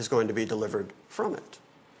Jacob is going to be delivered from it.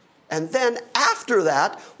 And then after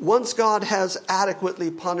that, once God has adequately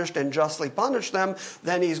punished and justly punished them,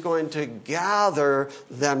 then he's going to gather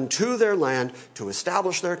them to their land to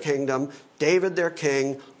establish their kingdom, David their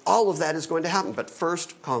king. All of that is going to happen. But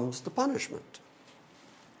first comes the punishment.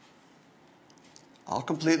 I'll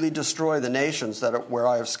completely destroy the nations where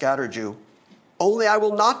I have scattered you. Only I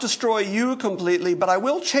will not destroy you completely, but I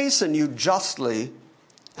will chasten you justly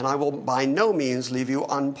and I will by no means leave you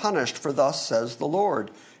unpunished, for thus says the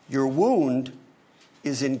Lord, your wound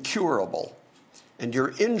is incurable, and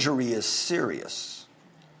your injury is serious.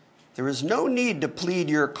 There is no need to plead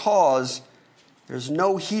your cause. There's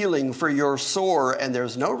no healing for your sore, and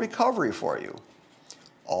there's no recovery for you.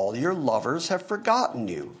 All your lovers have forgotten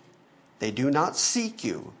you. They do not seek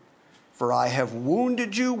you. For I have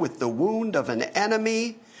wounded you with the wound of an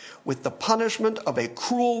enemy, with the punishment of a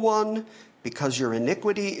cruel one, because your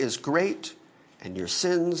iniquity is great and your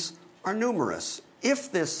sins are numerous.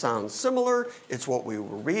 If this sounds similar, it's what we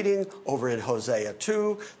were reading over in Hosea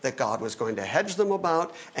 2, that God was going to hedge them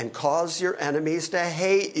about and cause your enemies to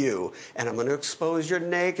hate you. And I'm going to expose your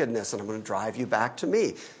nakedness, and I'm going to drive you back to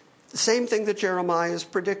me. The same thing that Jeremiah is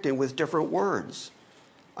predicting with different words.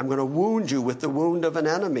 I'm going to wound you with the wound of an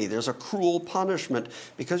enemy. There's a cruel punishment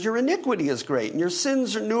because your iniquity is great and your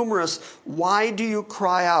sins are numerous. Why do you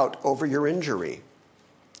cry out over your injury?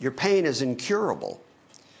 Your pain is incurable.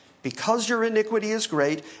 Because your iniquity is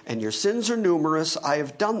great and your sins are numerous, I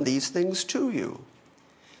have done these things to you.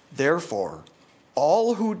 Therefore,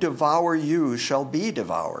 all who devour you shall be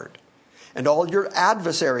devoured, and all your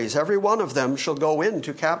adversaries, every one of them, shall go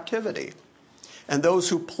into captivity. And those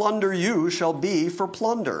who plunder you shall be for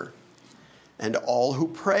plunder. And all who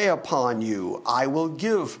prey upon you I will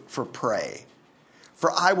give for prey.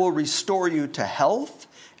 For I will restore you to health,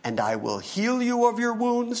 and I will heal you of your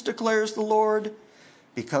wounds, declares the Lord,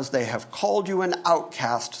 because they have called you an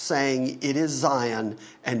outcast, saying, it is Zion,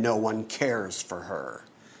 and no one cares for her.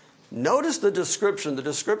 Notice the description. The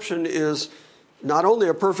description is not only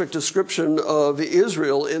a perfect description of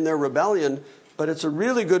Israel in their rebellion, but it's a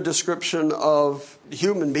really good description of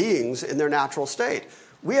human beings in their natural state.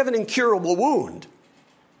 We have an incurable wound.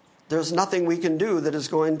 There's nothing we can do that is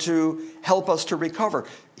going to help us to recover.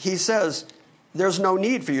 He says, there's no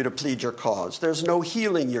need for you to plead your cause. There's no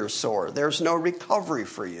healing your sore. There's no recovery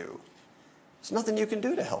for you. There's nothing you can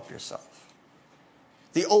do to help yourself.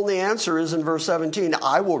 The only answer is in verse 17,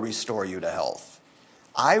 I will restore you to health.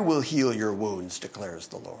 I will heal your wounds, declares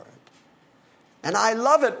the Lord. And I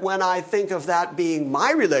love it when I think of that being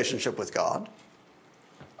my relationship with God.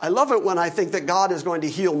 I love it when I think that God is going to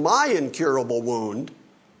heal my incurable wound.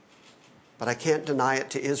 But I can't deny it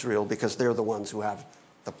to Israel because they're the ones who have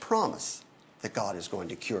the promise that God is going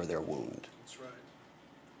to cure their wound. That's right.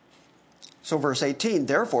 So verse 18,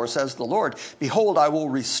 therefore, says the Lord, behold, I will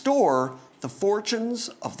restore the fortunes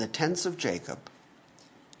of the tents of Jacob.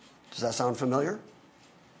 Does that sound familiar?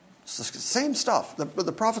 It's the same stuff.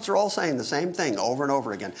 The prophets are all saying the same thing over and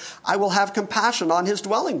over again. I will have compassion on his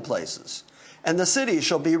dwelling places, and the city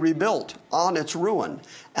shall be rebuilt on its ruin,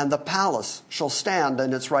 and the palace shall stand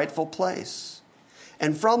in its rightful place.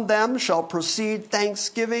 And from them shall proceed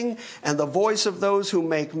thanksgiving and the voice of those who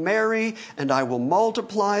make merry, and I will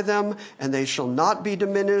multiply them, and they shall not be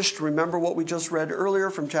diminished. Remember what we just read earlier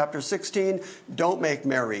from chapter 16. Don't make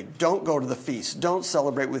merry. Don't go to the feast. Don't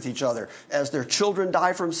celebrate with each other. As their children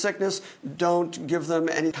die from sickness, don't give them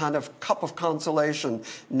any kind of cup of consolation.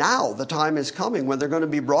 Now the time is coming when they're going to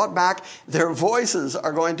be brought back. Their voices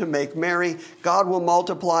are going to make merry. God will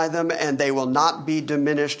multiply them, and they will not be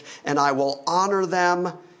diminished, and I will honor them,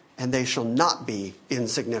 and they shall not be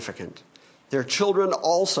insignificant. Their children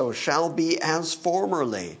also shall be as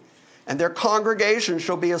formerly, and their congregation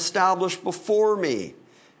shall be established before me,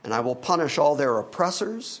 and I will punish all their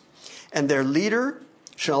oppressors, and their leader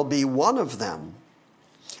shall be one of them,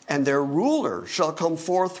 and their ruler shall come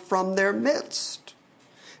forth from their midst,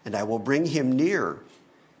 and I will bring him near,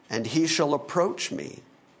 and he shall approach me.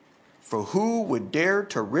 For who would dare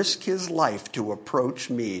to risk his life to approach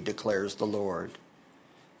me, declares the Lord.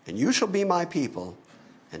 And you shall be my people,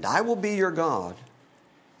 and I will be your God.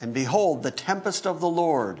 And behold, the tempest of the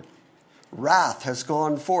Lord, wrath has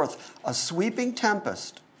gone forth, a sweeping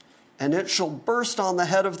tempest, and it shall burst on the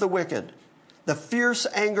head of the wicked. The fierce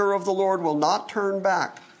anger of the Lord will not turn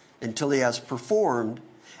back until he has performed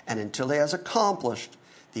and until he has accomplished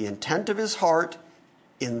the intent of his heart.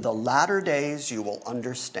 In the latter days you will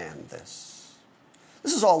understand this.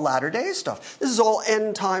 This is all latter day stuff. This is all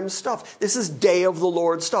end time stuff. This is day of the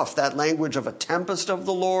Lord stuff. That language of a tempest of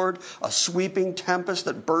the Lord, a sweeping tempest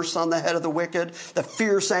that bursts on the head of the wicked, the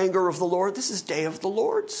fierce anger of the Lord. This is day of the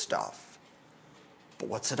Lord stuff. But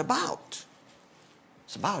what's it about?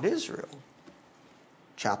 It's about Israel.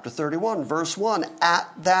 Chapter 31, verse 1, at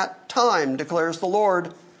that time, declares the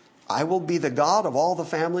Lord, I will be the God of all the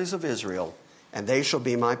families of Israel, and they shall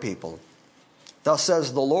be my people. Thus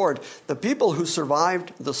says the Lord, the people who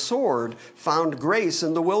survived the sword found grace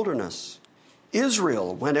in the wilderness.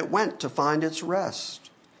 Israel, when it went to find its rest.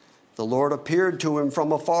 The Lord appeared to him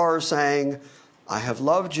from afar, saying, I have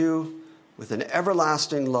loved you with an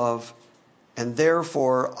everlasting love, and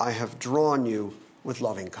therefore I have drawn you with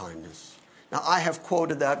loving kindness. Now, I have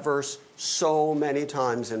quoted that verse so many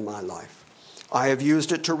times in my life. I have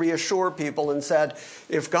used it to reassure people and said,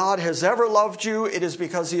 if God has ever loved you, it is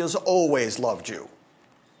because he has always loved you.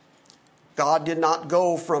 God did not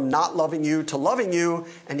go from not loving you to loving you,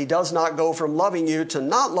 and he does not go from loving you to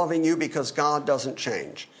not loving you, because God doesn't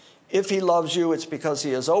change. If he loves you, it's because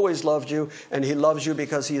he has always loved you, and he loves you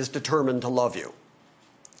because he is determined to love you.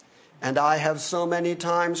 And I have so many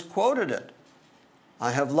times quoted it.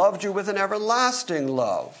 I have loved you with an everlasting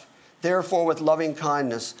love. Therefore, with loving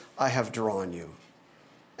kindness, I have drawn you.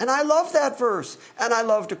 And I love that verse, and I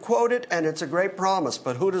love to quote it, and it's a great promise.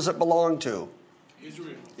 But who does it belong to?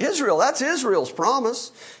 Israel. Israel. That's Israel's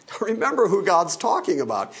promise. Remember who God's talking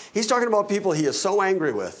about. He's talking about people he is so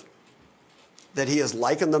angry with that he has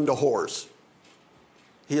likened them to whores.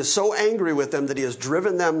 He is so angry with them that he has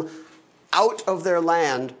driven them out of their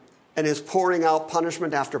land and is pouring out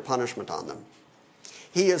punishment after punishment on them.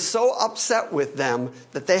 He is so upset with them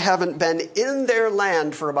that they haven't been in their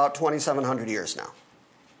land for about 2,700 years now.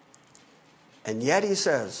 And yet he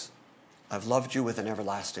says, I've loved you with an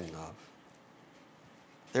everlasting love.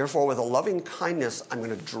 Therefore, with a loving kindness, I'm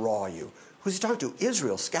going to draw you. Who's he talking to?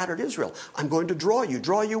 Israel, scattered Israel. I'm going to draw you.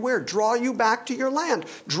 Draw you where? Draw you back to your land.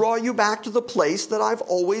 Draw you back to the place that I've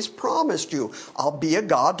always promised you. I'll be a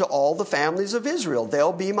God to all the families of Israel.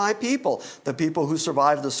 They'll be my people. The people who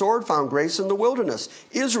survived the sword found grace in the wilderness.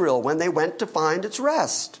 Israel, when they went to find its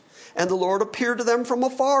rest. And the Lord appeared to them from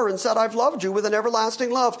afar and said, I've loved you with an everlasting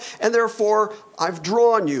love, and therefore I've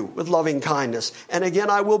drawn you with loving kindness. And again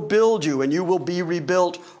I will build you, and you will be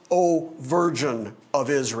rebuilt, O Virgin of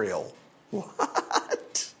Israel.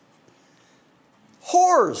 What?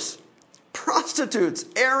 Whores, prostitutes,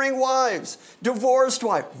 erring wives, divorced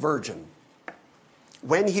wife, virgin.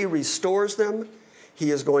 When he restores them, he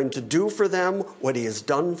is going to do for them what he has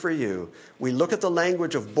done for you. We look at the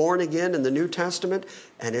language of born again in the New Testament,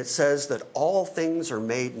 and it says that all things are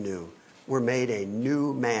made new. We're made a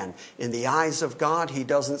new man. In the eyes of God, he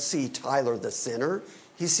doesn't see Tyler the sinner.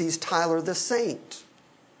 He sees Tyler the saint.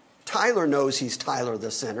 Tyler knows he's Tyler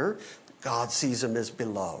the sinner. God sees him as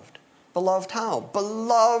beloved. Beloved how?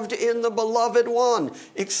 Beloved in the beloved one,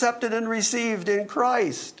 accepted and received in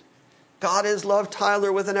Christ. God has loved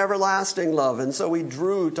Tyler with an everlasting love, and so he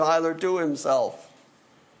drew Tyler to himself.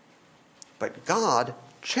 But God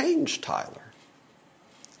changed Tyler.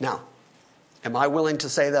 Now, am I willing to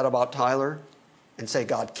say that about Tyler and say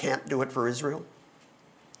God can't do it for Israel?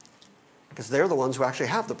 Because they're the ones who actually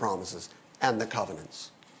have the promises and the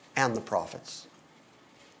covenants and the prophets.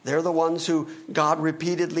 They're the ones who God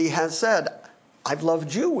repeatedly has said, I've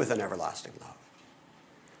loved you with an everlasting love.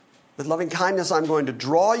 With loving kindness, I'm going to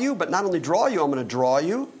draw you, but not only draw you, I'm going to draw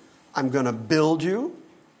you. I'm going to build you.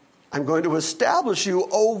 I'm going to establish you,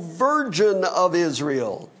 O Virgin of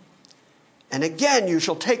Israel. And again, you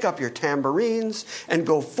shall take up your tambourines and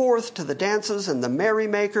go forth to the dances and the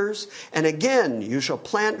merrymakers. And again, you shall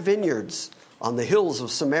plant vineyards on the hills of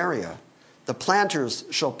Samaria. The planters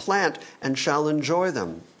shall plant and shall enjoy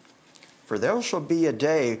them. For there shall be a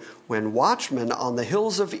day when watchmen on the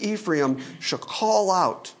hills of Ephraim shall call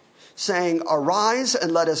out, saying, Arise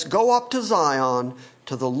and let us go up to Zion,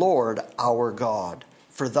 to the Lord our God.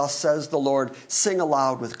 For thus says the Lord, Sing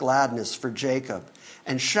aloud with gladness for Jacob,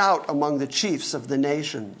 and shout among the chiefs of the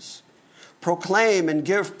nations. Proclaim and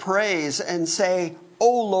give praise, and say,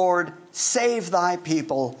 O Lord, save thy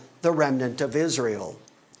people, the remnant of Israel.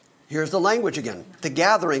 Here's the language again, the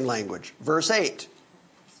gathering language. Verse 8.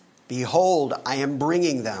 Behold, I am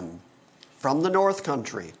bringing them from the north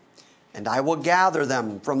country, and I will gather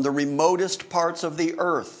them from the remotest parts of the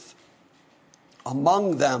earth.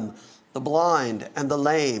 Among them, the blind and the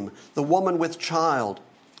lame, the woman with child,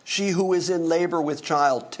 she who is in labor with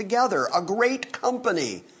child, together, a great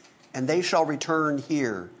company, and they shall return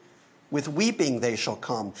here. With weeping they shall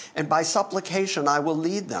come, and by supplication I will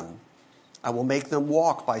lead them. I will make them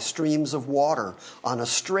walk by streams of water on a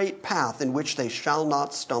straight path in which they shall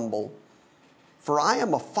not stumble. For I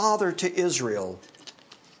am a father to Israel,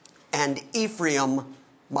 and Ephraim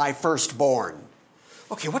my firstborn.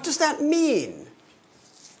 Okay, what does that mean?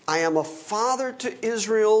 I am a father to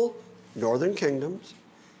Israel, northern kingdoms,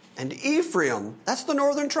 and Ephraim, that's the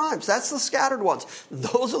northern tribes, that's the scattered ones.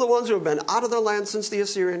 Those are the ones who have been out of their land since the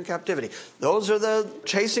Assyrian captivity. Those are the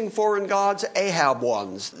chasing foreign gods, Ahab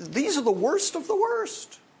ones. These are the worst of the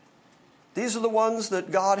worst. These are the ones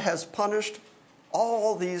that God has punished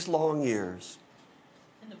all these long years.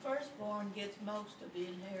 And the firstborn gets most of the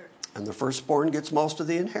inheritance. And the firstborn gets most of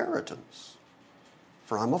the inheritance.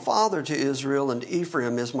 For I'm a father to Israel, and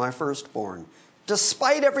Ephraim is my firstborn.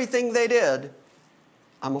 Despite everything they did,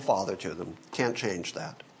 I'm a father to them. Can't change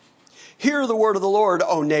that. Hear the word of the Lord,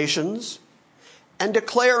 O nations, and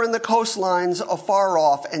declare in the coastlines afar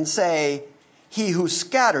off, and say, He who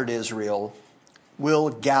scattered Israel will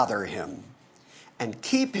gather him, and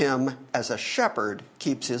keep him as a shepherd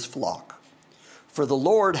keeps his flock. For the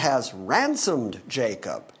Lord has ransomed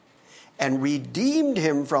Jacob, and redeemed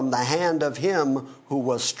him from the hand of him who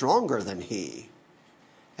was stronger than he.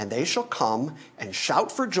 And they shall come and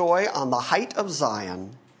shout for joy on the height of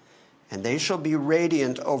Zion, and they shall be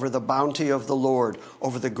radiant over the bounty of the Lord,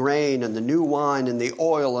 over the grain and the new wine and the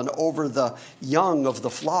oil, and over the young of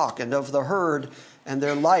the flock and of the herd. And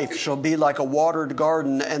their life shall be like a watered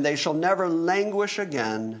garden, and they shall never languish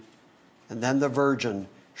again. And then the virgin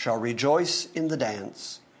shall rejoice in the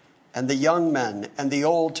dance, and the young men and the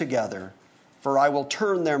old together. For I will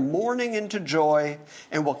turn their mourning into joy,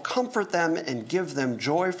 and will comfort them and give them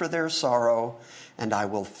joy for their sorrow. And I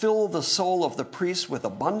will fill the soul of the priests with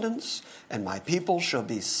abundance, and my people shall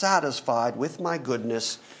be satisfied with my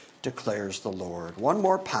goodness, declares the Lord. One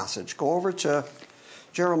more passage. Go over to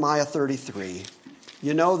Jeremiah 33.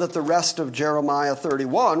 You know that the rest of Jeremiah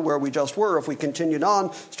 31, where we just were, if we continued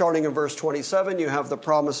on, starting in verse 27, you have the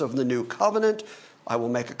promise of the new covenant. I will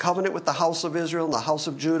make a covenant with the house of Israel and the house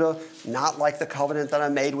of Judah, not like the covenant that I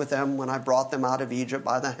made with them when I brought them out of Egypt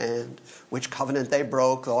by the hand, which covenant they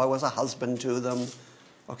broke, though I was a husband to them.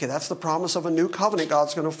 Okay, that's the promise of a new covenant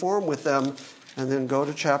God's going to form with them. And then go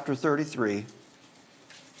to chapter 33.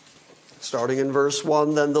 Starting in verse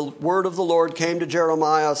 1, Then the word of the Lord came to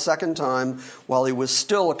Jeremiah a second time, while he was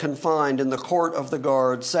still confined in the court of the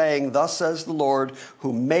guard, saying, Thus says the Lord,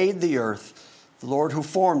 who made the earth, the Lord who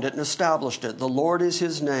formed it and established it. The Lord is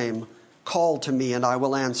his name. Call to me, and I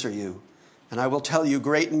will answer you. And I will tell you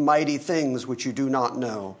great and mighty things which you do not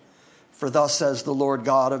know. For thus says the Lord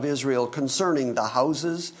God of Israel, concerning the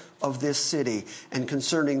houses of this city, and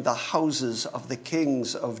concerning the houses of the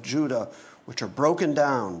kings of Judah, which are broken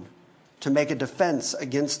down, to make a defense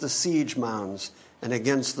against the siege mounds and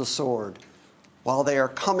against the sword, while they are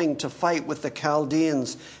coming to fight with the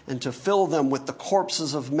Chaldeans, and to fill them with the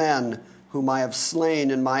corpses of men, whom I have slain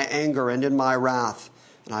in my anger and in my wrath.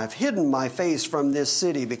 And I have hidden my face from this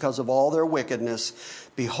city because of all their wickedness.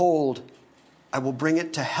 Behold, I will bring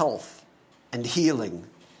it to health and healing,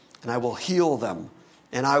 and I will heal them,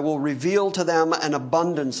 and I will reveal to them an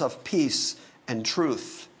abundance of peace and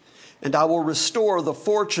truth. And I will restore the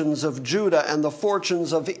fortunes of Judah and the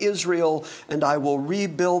fortunes of Israel, and I will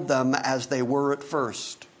rebuild them as they were at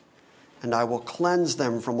first. And I will cleanse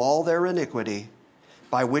them from all their iniquity,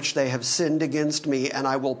 by which they have sinned against me, and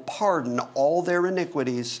I will pardon all their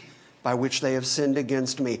iniquities by which they have sinned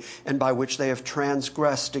against me, and by which they have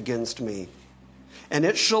transgressed against me. And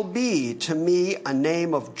it shall be to me a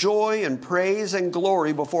name of joy and praise and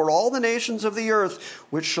glory before all the nations of the earth,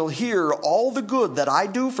 which shall hear all the good that I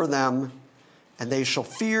do for them, and they shall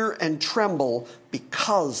fear and tremble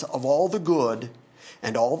because of all the good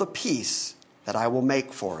and all the peace that I will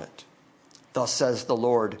make for it. Thus says the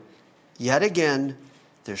Lord, Yet again,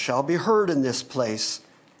 there shall be heard in this place,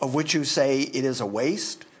 of which you say it is a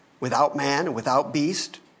waste, without man and without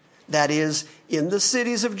beast, that is, in the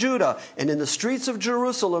cities of Judah and in the streets of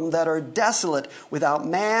Jerusalem that are desolate, without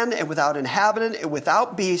man and without inhabitant and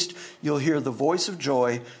without beast, you'll hear the voice of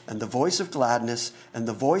joy and the voice of gladness and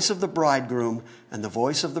the voice of the bridegroom and the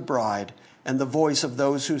voice of the bride and the voice of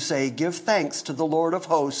those who say, Give thanks to the Lord of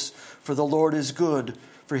hosts, for the Lord is good,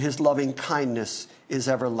 for his loving kindness is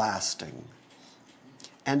everlasting.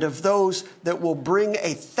 And of those that will bring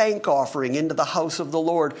a thank offering into the house of the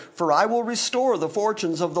Lord. For I will restore the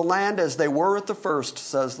fortunes of the land as they were at the first,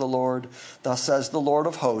 says the Lord. Thus says the Lord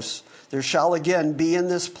of hosts, there shall again be in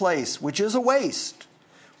this place, which is a waste,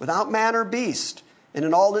 without man or beast, and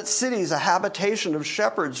in all its cities a habitation of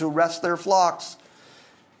shepherds who rest their flocks.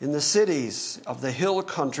 In the cities of the hill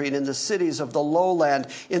country, and in the cities of the lowland,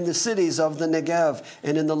 in the cities of the Negev,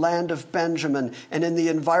 and in the land of Benjamin, and in the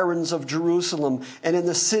environs of Jerusalem, and in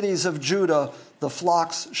the cities of Judah, the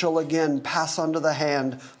flocks shall again pass under the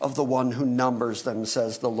hand of the one who numbers them,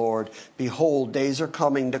 says the Lord. Behold, days are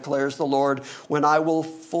coming, declares the Lord, when I will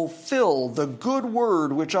fulfill the good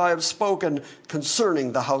word which I have spoken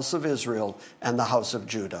concerning the house of Israel and the house of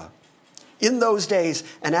Judah. In those days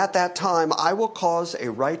and at that time, I will cause a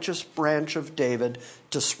righteous branch of David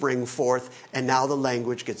to spring forth. And now the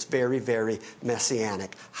language gets very, very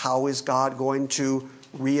messianic. How is God going to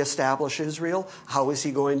reestablish Israel? How is he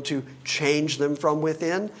going to change them from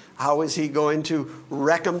within? How is he going to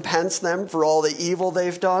recompense them for all the evil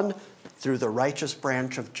they've done? Through the righteous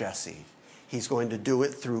branch of Jesse. He's going to do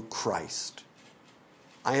it through Christ.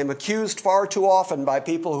 I am accused far too often by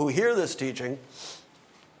people who hear this teaching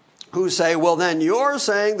who say, well, then you're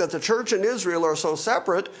saying that the church and Israel are so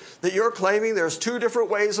separate that you're claiming there's two different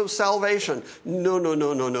ways of salvation.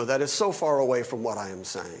 No. That is so far away from what I am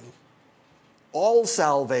saying. All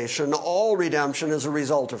salvation, all redemption is a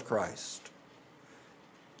result of Christ.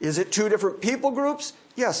 Is it two different people groups?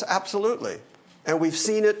 Yes, absolutely. And we've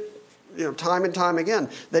seen it time and time again,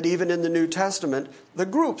 that even in the New Testament, the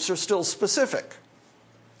groups are still specific.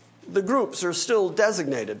 The groups are still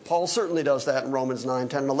designated. Paul certainly does that in Romans 9,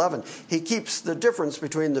 10, and 11. He keeps the difference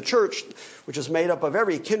between the church, which is made up of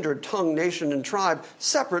every kindred, tongue, nation, and tribe,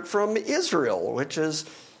 separate from Israel, which is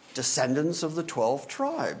descendants of the 12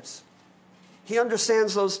 tribes. He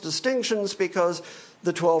understands those distinctions because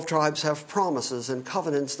the 12 tribes have promises and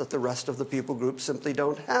covenants that the rest of the people groups simply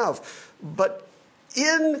don't have. But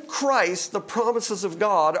in Christ, the promises of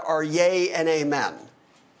God are yea and amen.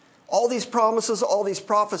 All these promises, all these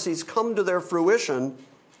prophecies come to their fruition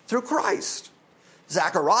through Christ.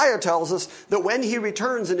 Zechariah tells us that when he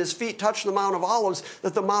returns and his feet touch the Mount of Olives,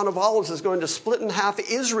 that the Mount of Olives is going to split in half.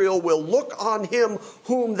 Israel will look on him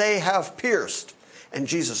whom they have pierced. And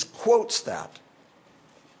Jesus quotes that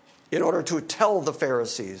in order to tell the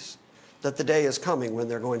Pharisees that the day is coming when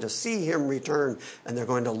they're going to see him return and they're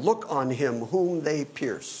going to look on him whom they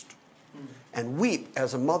pierced and weep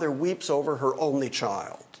as a mother weeps over her only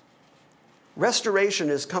child. Restoration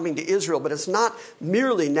is coming to Israel, but it's not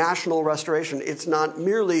merely national restoration. It's not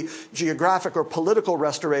merely geographic or political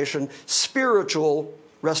restoration. Spiritual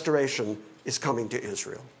restoration is coming to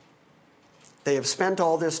Israel. They have spent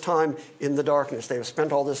all this time in the darkness. They have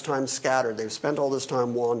spent all this time scattered. They've spent all this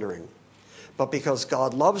time wandering. But because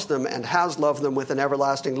God loves them and has loved them with an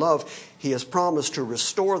everlasting love, he has promised to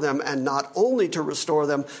restore them, and not only to restore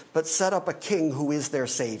them, but set up a king who is their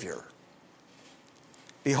Savior.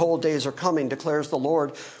 Behold, days are coming, declares the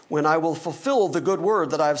Lord, when I will fulfill the good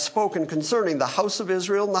word that I have spoken concerning the house of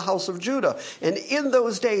Israel and the house of Judah. And in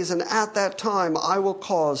those days and at that time, I will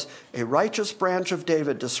cause a righteous branch of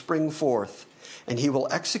David to spring forth, and he will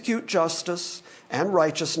execute justice and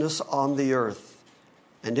righteousness on the earth.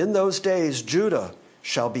 And in those days, Judah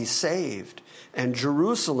shall be saved, and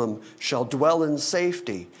Jerusalem shall dwell in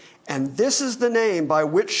safety. And this is the name by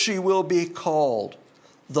which she will be called: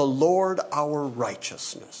 the Lord our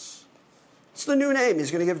righteousness. It's the new name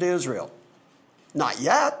he's going to give to Israel. Not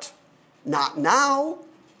yet, not now,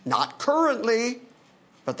 not currently,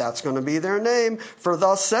 but that's going to be their name. For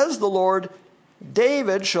thus says the Lord,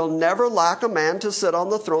 David shall never lack a man to sit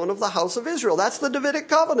on the throne of the house of Israel. That's the Davidic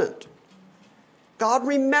covenant. God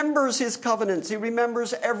remembers his covenants. He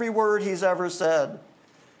remembers every word he's ever said.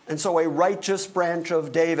 And so a righteous branch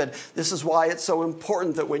of David. This is why it's so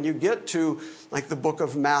important that when you get to like the book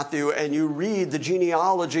of Matthew and you read the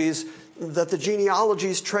genealogies, that the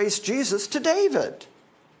genealogies trace Jesus to David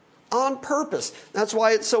on purpose. That's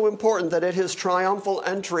why it's so important that at his triumphal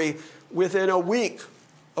entry within a week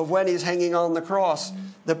of when he's hanging on the cross,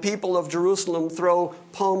 the people of Jerusalem throw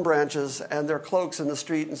palm branches and their cloaks in the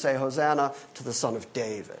street and say, Hosanna to the Son of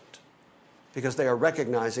David. Because they are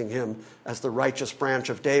recognizing him as the righteous branch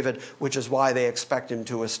of David, which is why they expect him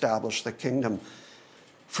to establish the kingdom.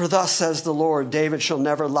 For thus says the Lord, David shall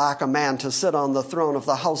never lack a man to sit on the throne of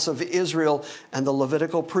the house of Israel, and the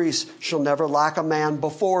Levitical priests shall never lack a man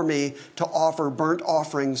before me to offer burnt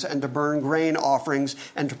offerings and to burn grain offerings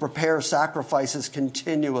and to prepare sacrifices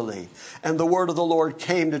continually. And the word of the Lord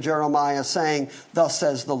came to Jeremiah, saying, Thus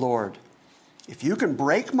says the Lord, if you can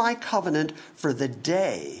break my covenant for the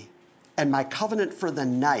day and my covenant for the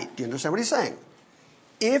night. Do you understand what he's saying?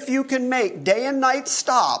 If you can make day and night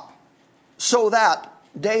stop so that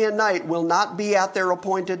day and night will not be at their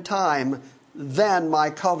appointed time, then my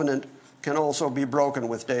covenant can also be broken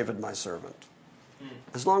with David, my servant.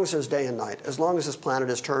 As long as there's day and night, as long as this planet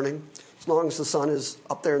is turning, as long as the sun is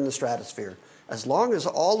up there in the stratosphere, as long as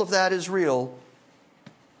all of that is real,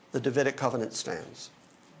 the Davidic covenant stands.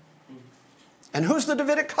 And who's the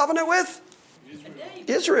Davidic covenant with?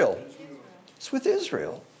 Israel. It's with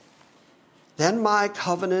Israel. Then my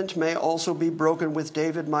covenant may also be broken with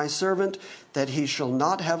David my servant, that he shall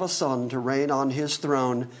not have a son to reign on his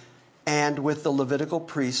throne, and with the Levitical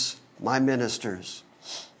priests my ministers.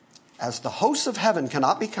 As the hosts of heaven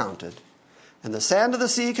cannot be counted, and the sand of the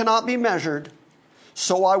sea cannot be measured,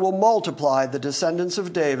 so I will multiply the descendants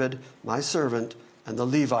of David my servant, and the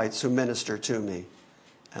Levites who minister to me.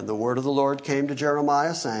 And the word of the Lord came to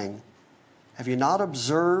Jeremiah, saying, Have you not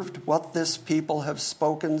observed what this people have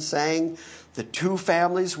spoken, saying, the two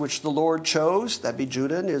families which the Lord chose, that be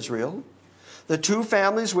Judah and Israel, The two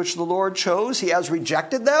families which the Lord chose, he has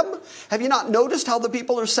rejected them. Have you not noticed how the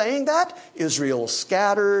people are saying that? Israel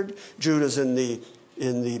scattered, Judah's in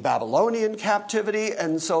the Babylonian captivity,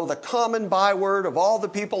 and so the common byword of all the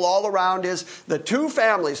people all around is the two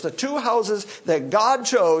families, the two houses that God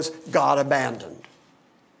chose, God abandoned.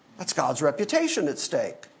 That's God's reputation at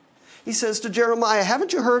stake. He says to Jeremiah,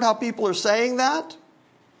 haven't you heard how people are saying that?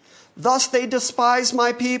 Thus they despise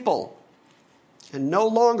my people, and no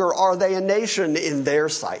longer are they a nation in their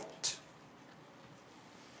sight.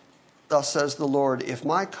 Thus says the Lord, if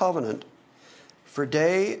my covenant for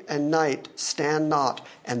day and night stand not,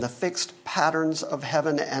 and the fixed patterns of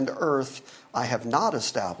heaven and earth I have not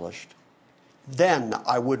established, then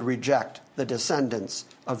I would reject the descendants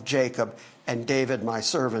of Jacob and David my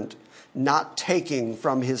servant, not taking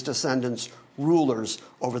from his descendants rulers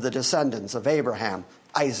over the descendants of Abraham,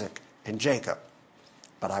 Isaac, and Jacob.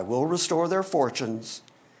 But I will restore their fortunes,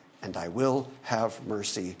 and I will have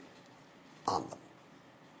mercy on them.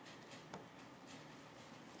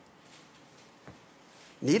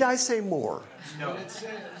 Need I say more? No.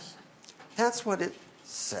 That's what it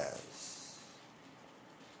says.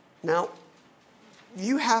 Now,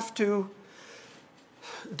 you have to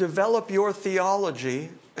develop your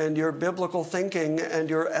theology and your biblical thinking and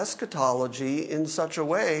your eschatology in such a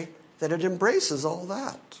way that it embraces all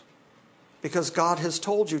that. Because God has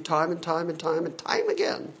told you time and time and time and time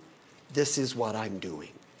again, this is what I'm doing.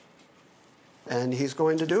 And he's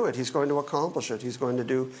going to do it. He's going to accomplish it. He's going to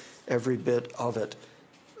do every bit of it.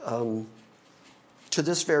 To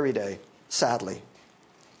this very day, sadly,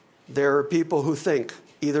 there are people who think,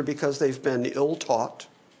 either because they've been ill-taught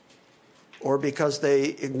or because they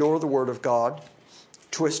ignore the Word of God,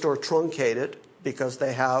 twist or truncate it because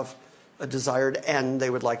they have a desired end they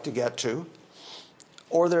would like to get to,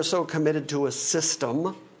 or they're so committed to a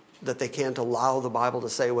system that they can't allow the Bible to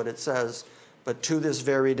say what it says. But to this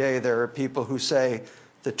very day, there are people who say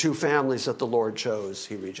the two families that the Lord chose,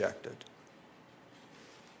 he rejected.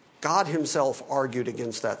 God himself argued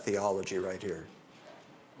against that theology right here.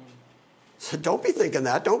 So don't be thinking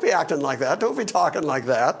that. Don't be acting like that. Don't be talking like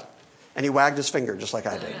that. And he wagged his finger just like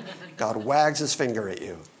I did. God wags his finger at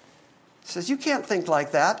you. He says, you can't think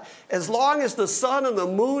like that. As long as the sun and the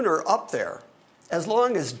moon are up there, as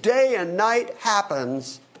long as day and night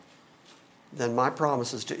happens, then my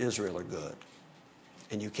promises to Israel are good.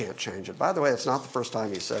 And you can't change it. By the way, it's not the first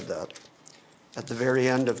time he said that. At the very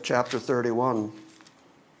end of chapter 31,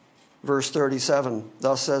 verse 37,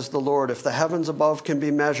 thus says the Lord, if the heavens above can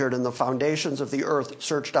be measured and the foundations of the earth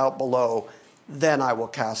searched out below, then I will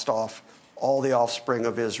cast off all the offspring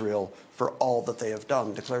of Israel for all that they have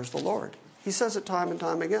done, declares the Lord. He says it time and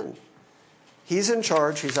time again. He's in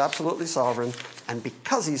charge. He's absolutely sovereign. And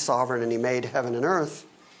because he's sovereign and he made heaven and earth,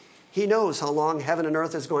 he knows how long heaven and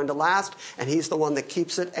earth is going to last, and he's the one that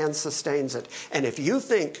keeps it and sustains it. And if you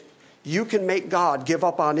think you can make God give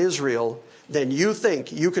up on Israel, then you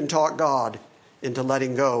think you can talk God into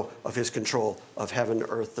letting go of his control of heaven,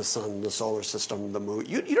 earth, the sun, the solar system, the moon.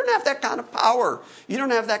 You don't have that kind of power. You don't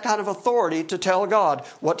have that kind of authority to tell God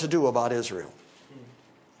what to do about Israel.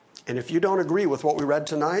 And if you don't agree with what we read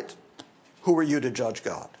tonight, who are you to judge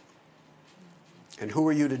God? And who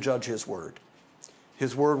are you to judge his word?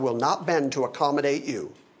 His word will not bend to accommodate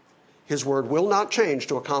you. His word will not change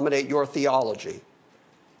to accommodate your theology.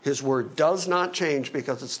 His word does not change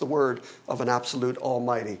because it's the word of an absolute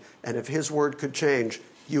almighty. And if his word could change,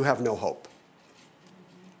 you have no hope.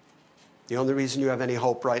 The only reason you have any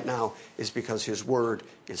hope right now is because his word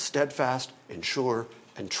is steadfast and sure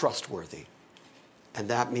and trustworthy. And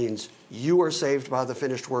that means you are saved by the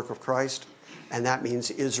finished work of Christ, and that means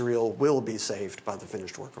Israel will be saved by the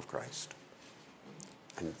finished work of Christ.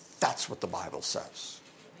 And that's what the Bible says.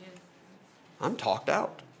 I'm talked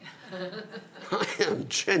out. I am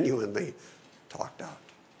genuinely talked out.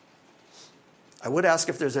 I would ask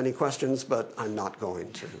if there's any questions, but I'm not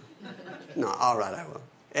going to. No, all right, I will.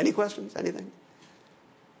 Any questions? Anything?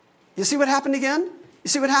 You see what happened again? You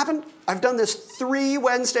see what happened? I've done this 3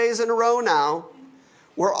 Wednesdays in a row now,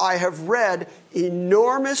 where I have read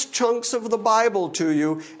enormous chunks of the Bible to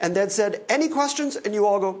you and then said, any questions? And you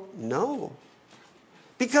all go, no.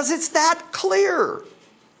 Because it's that clear.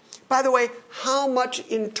 By the way, how much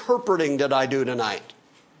interpreting did I do tonight?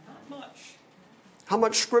 Not much. How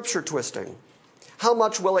much scripture twisting? How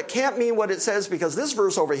much, well, it can't mean what it says because this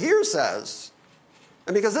verse over here says.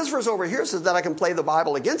 And because this verse over here says that I can play the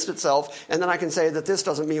Bible against itself, and then I can say that this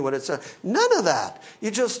doesn't mean what it says. None of that. You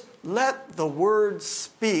just let the word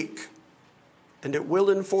speak, and it will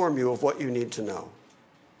inform you of what you need to know.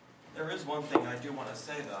 There is one thing I do want to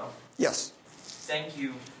say, though. Yes. Thank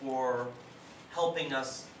you for helping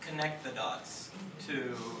us connect the dots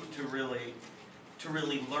to really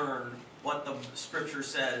learn what the Scripture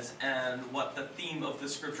says and what the theme of the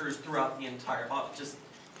Scripture is throughout the entire Bible. Just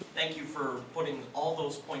thank you for putting all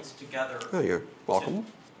those points together. Oh, you're welcome.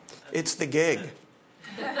 It's the gig.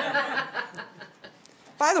 By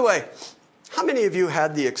the way, how many of you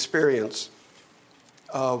had the experience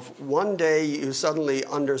of one day you suddenly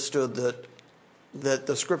understood that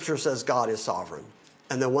the Scripture says God is sovereign,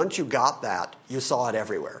 and then once you got that, you saw it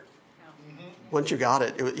everywhere? Once you got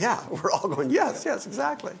it, we're all going, yes,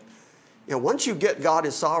 exactly. Once you get God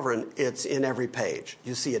is sovereign, it's in every page.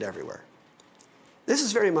 You see it everywhere. This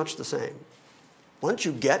is very much the same. Once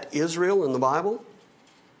you get Israel in the Bible,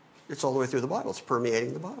 it's all the way through the Bible. It's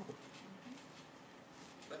permeating the Bible.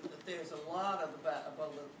 But there's a lot of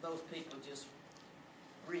those people just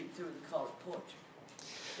read through and call it poetry.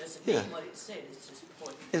 Doesn't mean what it said. It's just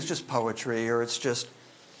poetry. It's just poetry, or it's just...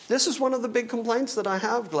 This is one of the big complaints that I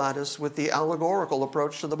have, Gladys, with the allegorical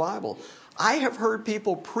approach to the Bible. I have heard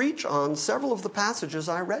people preach on several of the passages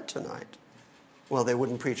I read tonight. Well, they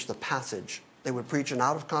wouldn't preach the passage. They would preach an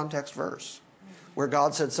out-of-context verse where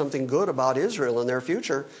God said something good about Israel and their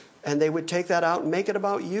future, and they would take that out and make it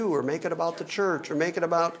about you, or make it about the church, or make it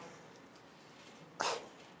about...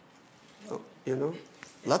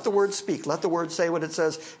 Let the word speak. Let the word say what it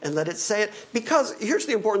says, and let it say it. Because here's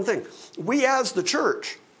the important thing. We as the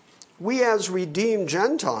church, we as redeemed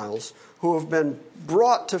Gentiles who have been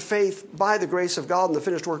brought to faith by the grace of God and the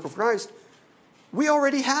finished work of Christ, we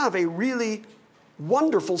already have a really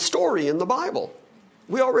wonderful story in the Bible.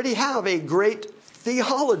 We already have a great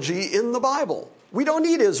theology in the Bible. We don't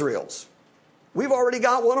need Israel's. We've already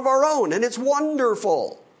got one of our own, and it's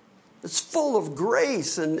wonderful. It's full of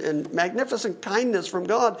grace and magnificent kindness from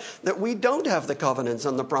God that we don't have the covenants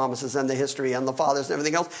and the promises and the history and the fathers and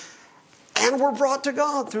everything else. And we're brought to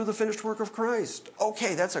God through the finished work of Christ.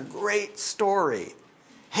 Okay, that's a great story.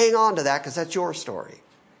 Hang on to that because that's your story.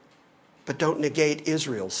 But don't negate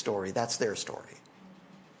Israel's story. That's their story.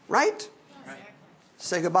 Right? Right.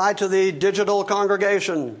 Say goodbye to the digital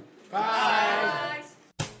congregation. Bye.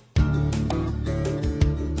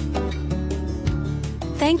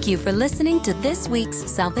 Thank you for listening to this week's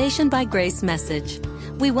Salvation by Grace message.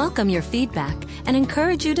 We welcome your feedback and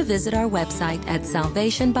encourage you to visit our website at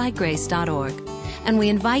salvationbygrace.org. And we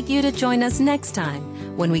invite you to join us next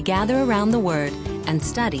time when we gather around the Word and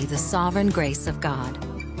study the sovereign grace of God.